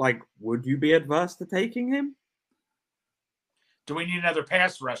 but, would you be adverse to taking him? Do we need another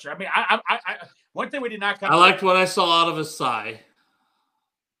pass rusher? I mean, I one thing we did not I liked what I saw out of his sigh.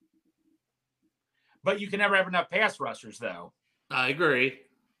 But you can never have enough pass rushers, though. I agree.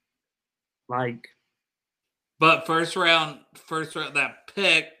 But first round, that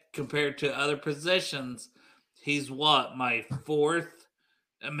pick compared to other positions, he's what, my fourth,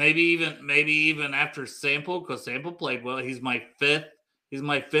 and maybe even after Sample, because Sample played well. He's my fifth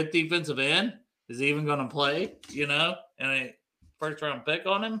defensive end. Is he even going to play? And a first round pick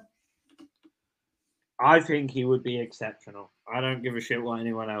on him. I think he would be exceptional. I don't give a shit what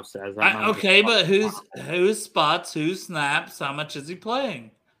anyone else says. Okay, but whose spots, whose snaps, how much is he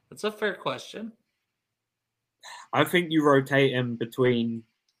playing? That's a fair question. I think you rotate him between,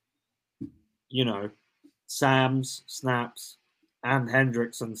 Sam's snaps and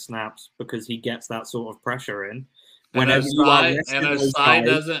Hendrickson snaps because he gets that sort of pressure in. Whenever Osai,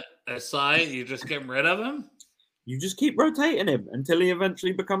 you just get rid of him? You just keep rotating him until he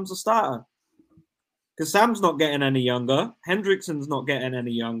eventually becomes a starter. Because Sam's not getting any younger. Hendrickson's not getting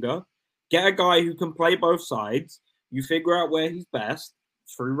any younger. Get a guy who can play both sides. You figure out where he's best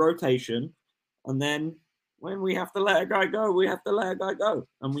through rotation. And then when we have to let a guy go, we have to let a guy go.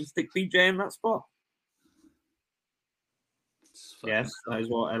 And we stick PJ in that spot. Yes, that is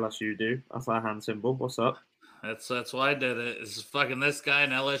what LSU do. That's our hand symbol. What's up? That's why I did it. It's fucking this guy in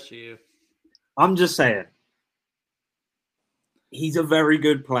LSU. I'm just saying. He's a very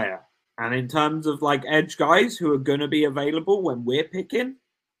good player. And in terms of like edge guys who are going to be available when we're picking,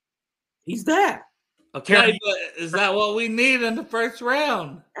 he's there. Okay, but is that what we need in the first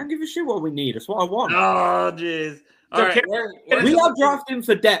round? I don't give a shit what we need. It's what I want. Oh, jeez. All right, we are drafting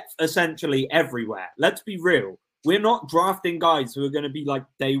for depth essentially everywhere. Let's be real. We're not drafting guys who are going to be like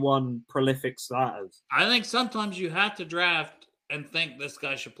day one prolific starters. I think sometimes you have to draft and think this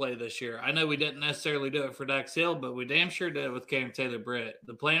guy should play this year. I know we didn't necessarily do it for Dax Hill, but we damn sure did it with Cam Taylor-Britt.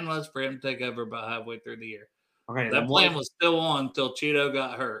 The plan was for him to take over about halfway through the year. Okay, that plan was still on until Cheeto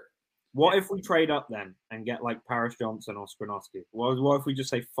got hurt. What if we trade up then and get like Paris Johnson or Skrinoski? What if we just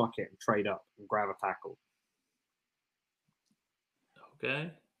say fuck it and trade up and grab a tackle?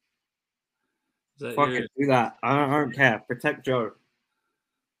 Okay. Fuck it, do that. I don't care. Protect Joe.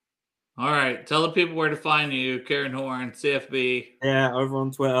 All right. Tell the people where to find you, Karen Horn, CFB. Yeah, over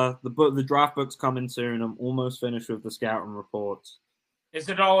on Twitter. The draft book's coming soon. I'm almost finished with the scouting reports. Is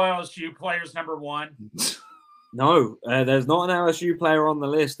it all LSU players number one? No, there's not an LSU player on the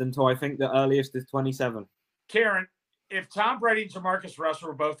list until I think the earliest is 27. Karen, if Tom Brady and Jamarcus Russell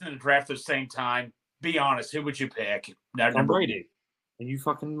were both in the draft at the same time, be honest, who would you pick? Tom Brady. Are you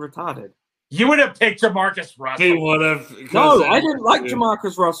fucking retarded? You would have picked Jamarcus Russell. He would have. No, I didn't like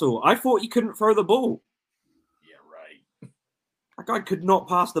Jamarcus Russell. I thought he couldn't throw the ball. Yeah, right. That guy could not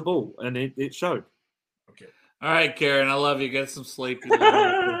pass the ball, and it showed. Okay. All right, Karen, I love you. Get some sleep.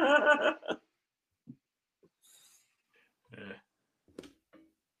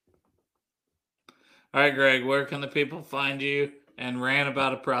 All right, Greg, where can the people find you and rant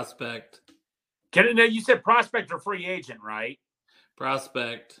about a prospect? You said prospect or free agent, right?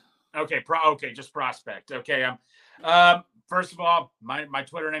 Prospect. Okay, just prospect. Okay, first of all, my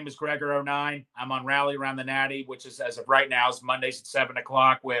Twitter name is Gregor09. I'm on Rally Around the Natty, which is, as of right now, is Mondays at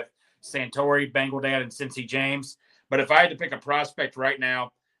 7:00 with Santori, Bengal Dad, and Cincy James. But if I had to pick a prospect right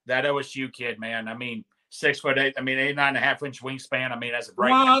now, that OSU kid, man, I mean, 6'8", 9.5 inch wingspan. I mean, as of right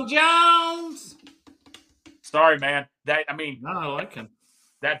now. Jones! Sorry, man. No, I like him.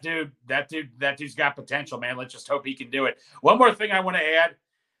 That dude's got potential, man. Let's just hope he can do it. One more thing I want to add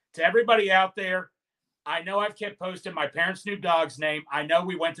to everybody out there. I know I've kept posting my parents' new dog's name. I know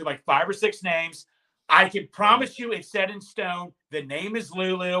we went through like 5 or 6 names. I can promise you it's set in stone. The name is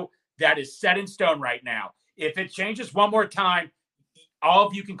Lulu. That is set in stone right now. If it changes one more time, all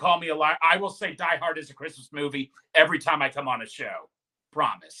of you can call me a liar. I will say Die Hard is a Christmas movie every time I come on a show.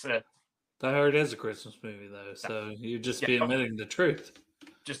 Promise. Die Hard is a Christmas movie, though, so you just be admitting the truth.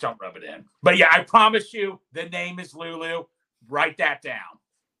 Just don't rub it in. But yeah, I promise you the name is Lulu. Write that down.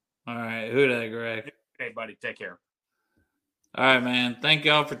 All right. Who dat, Greg? Hey, buddy. Take care. All right, man. Thank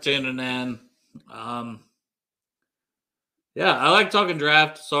y'all for tuning in. Yeah, I like talking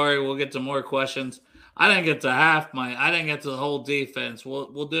draft. Sorry, we'll get to more questions. I didn't get to I didn't get to the whole defense.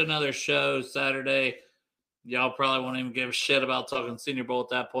 We'll do another show Saturday. Y'all probably won't even give a shit about talking Senior Bowl at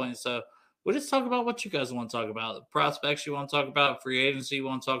that point. So we'll just talk about what you guys want to talk about. The prospects you want to talk about, free agency you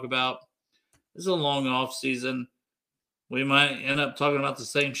want to talk about. This is a long off season. We might end up talking about the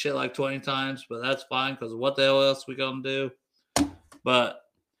same shit like 20 times, but that's fine because what the hell else we going to do? But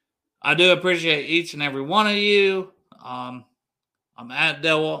I do appreciate each and every one of you. I'm at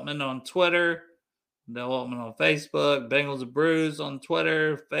Dale Waltman on Twitter, Dale Waltman on Facebook, Bengals and Brews on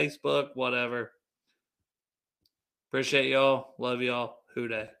Twitter, Facebook, whatever. Appreciate y'all. Love y'all. Who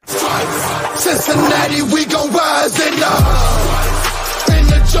dat? Cincinnati, we gon' rise and in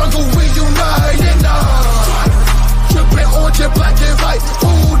the jungle, we unite and trippin' orange and black and white.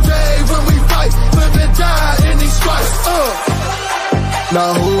 All day when we fight, live and die in these stripes.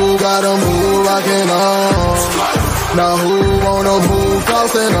 Now who got a move rockin' on? Now who wanna move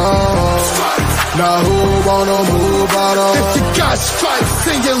crossin' on? Now who wanna move out on? If you got stripes,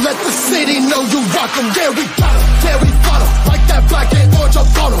 then you let the city know you rock 'em. Yeah, we got 'em. Yeah, we fought 'em. Like that black and orange up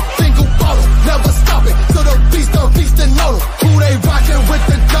on 'em. Single bottle, never stop it. So the beastin' on 'em. Who they rockin' with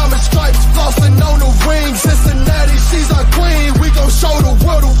the diamond stripes? Flossin' on the ring. Cincinnati, she's our queen. We gon' show the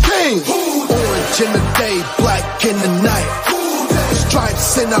world who king. Orange in the day,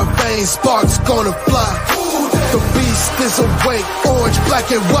 in our veins, sparks gonna fly. The beast is awake, orange, black,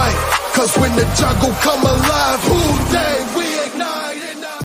 and white. Cause when the jungle come alive, who they?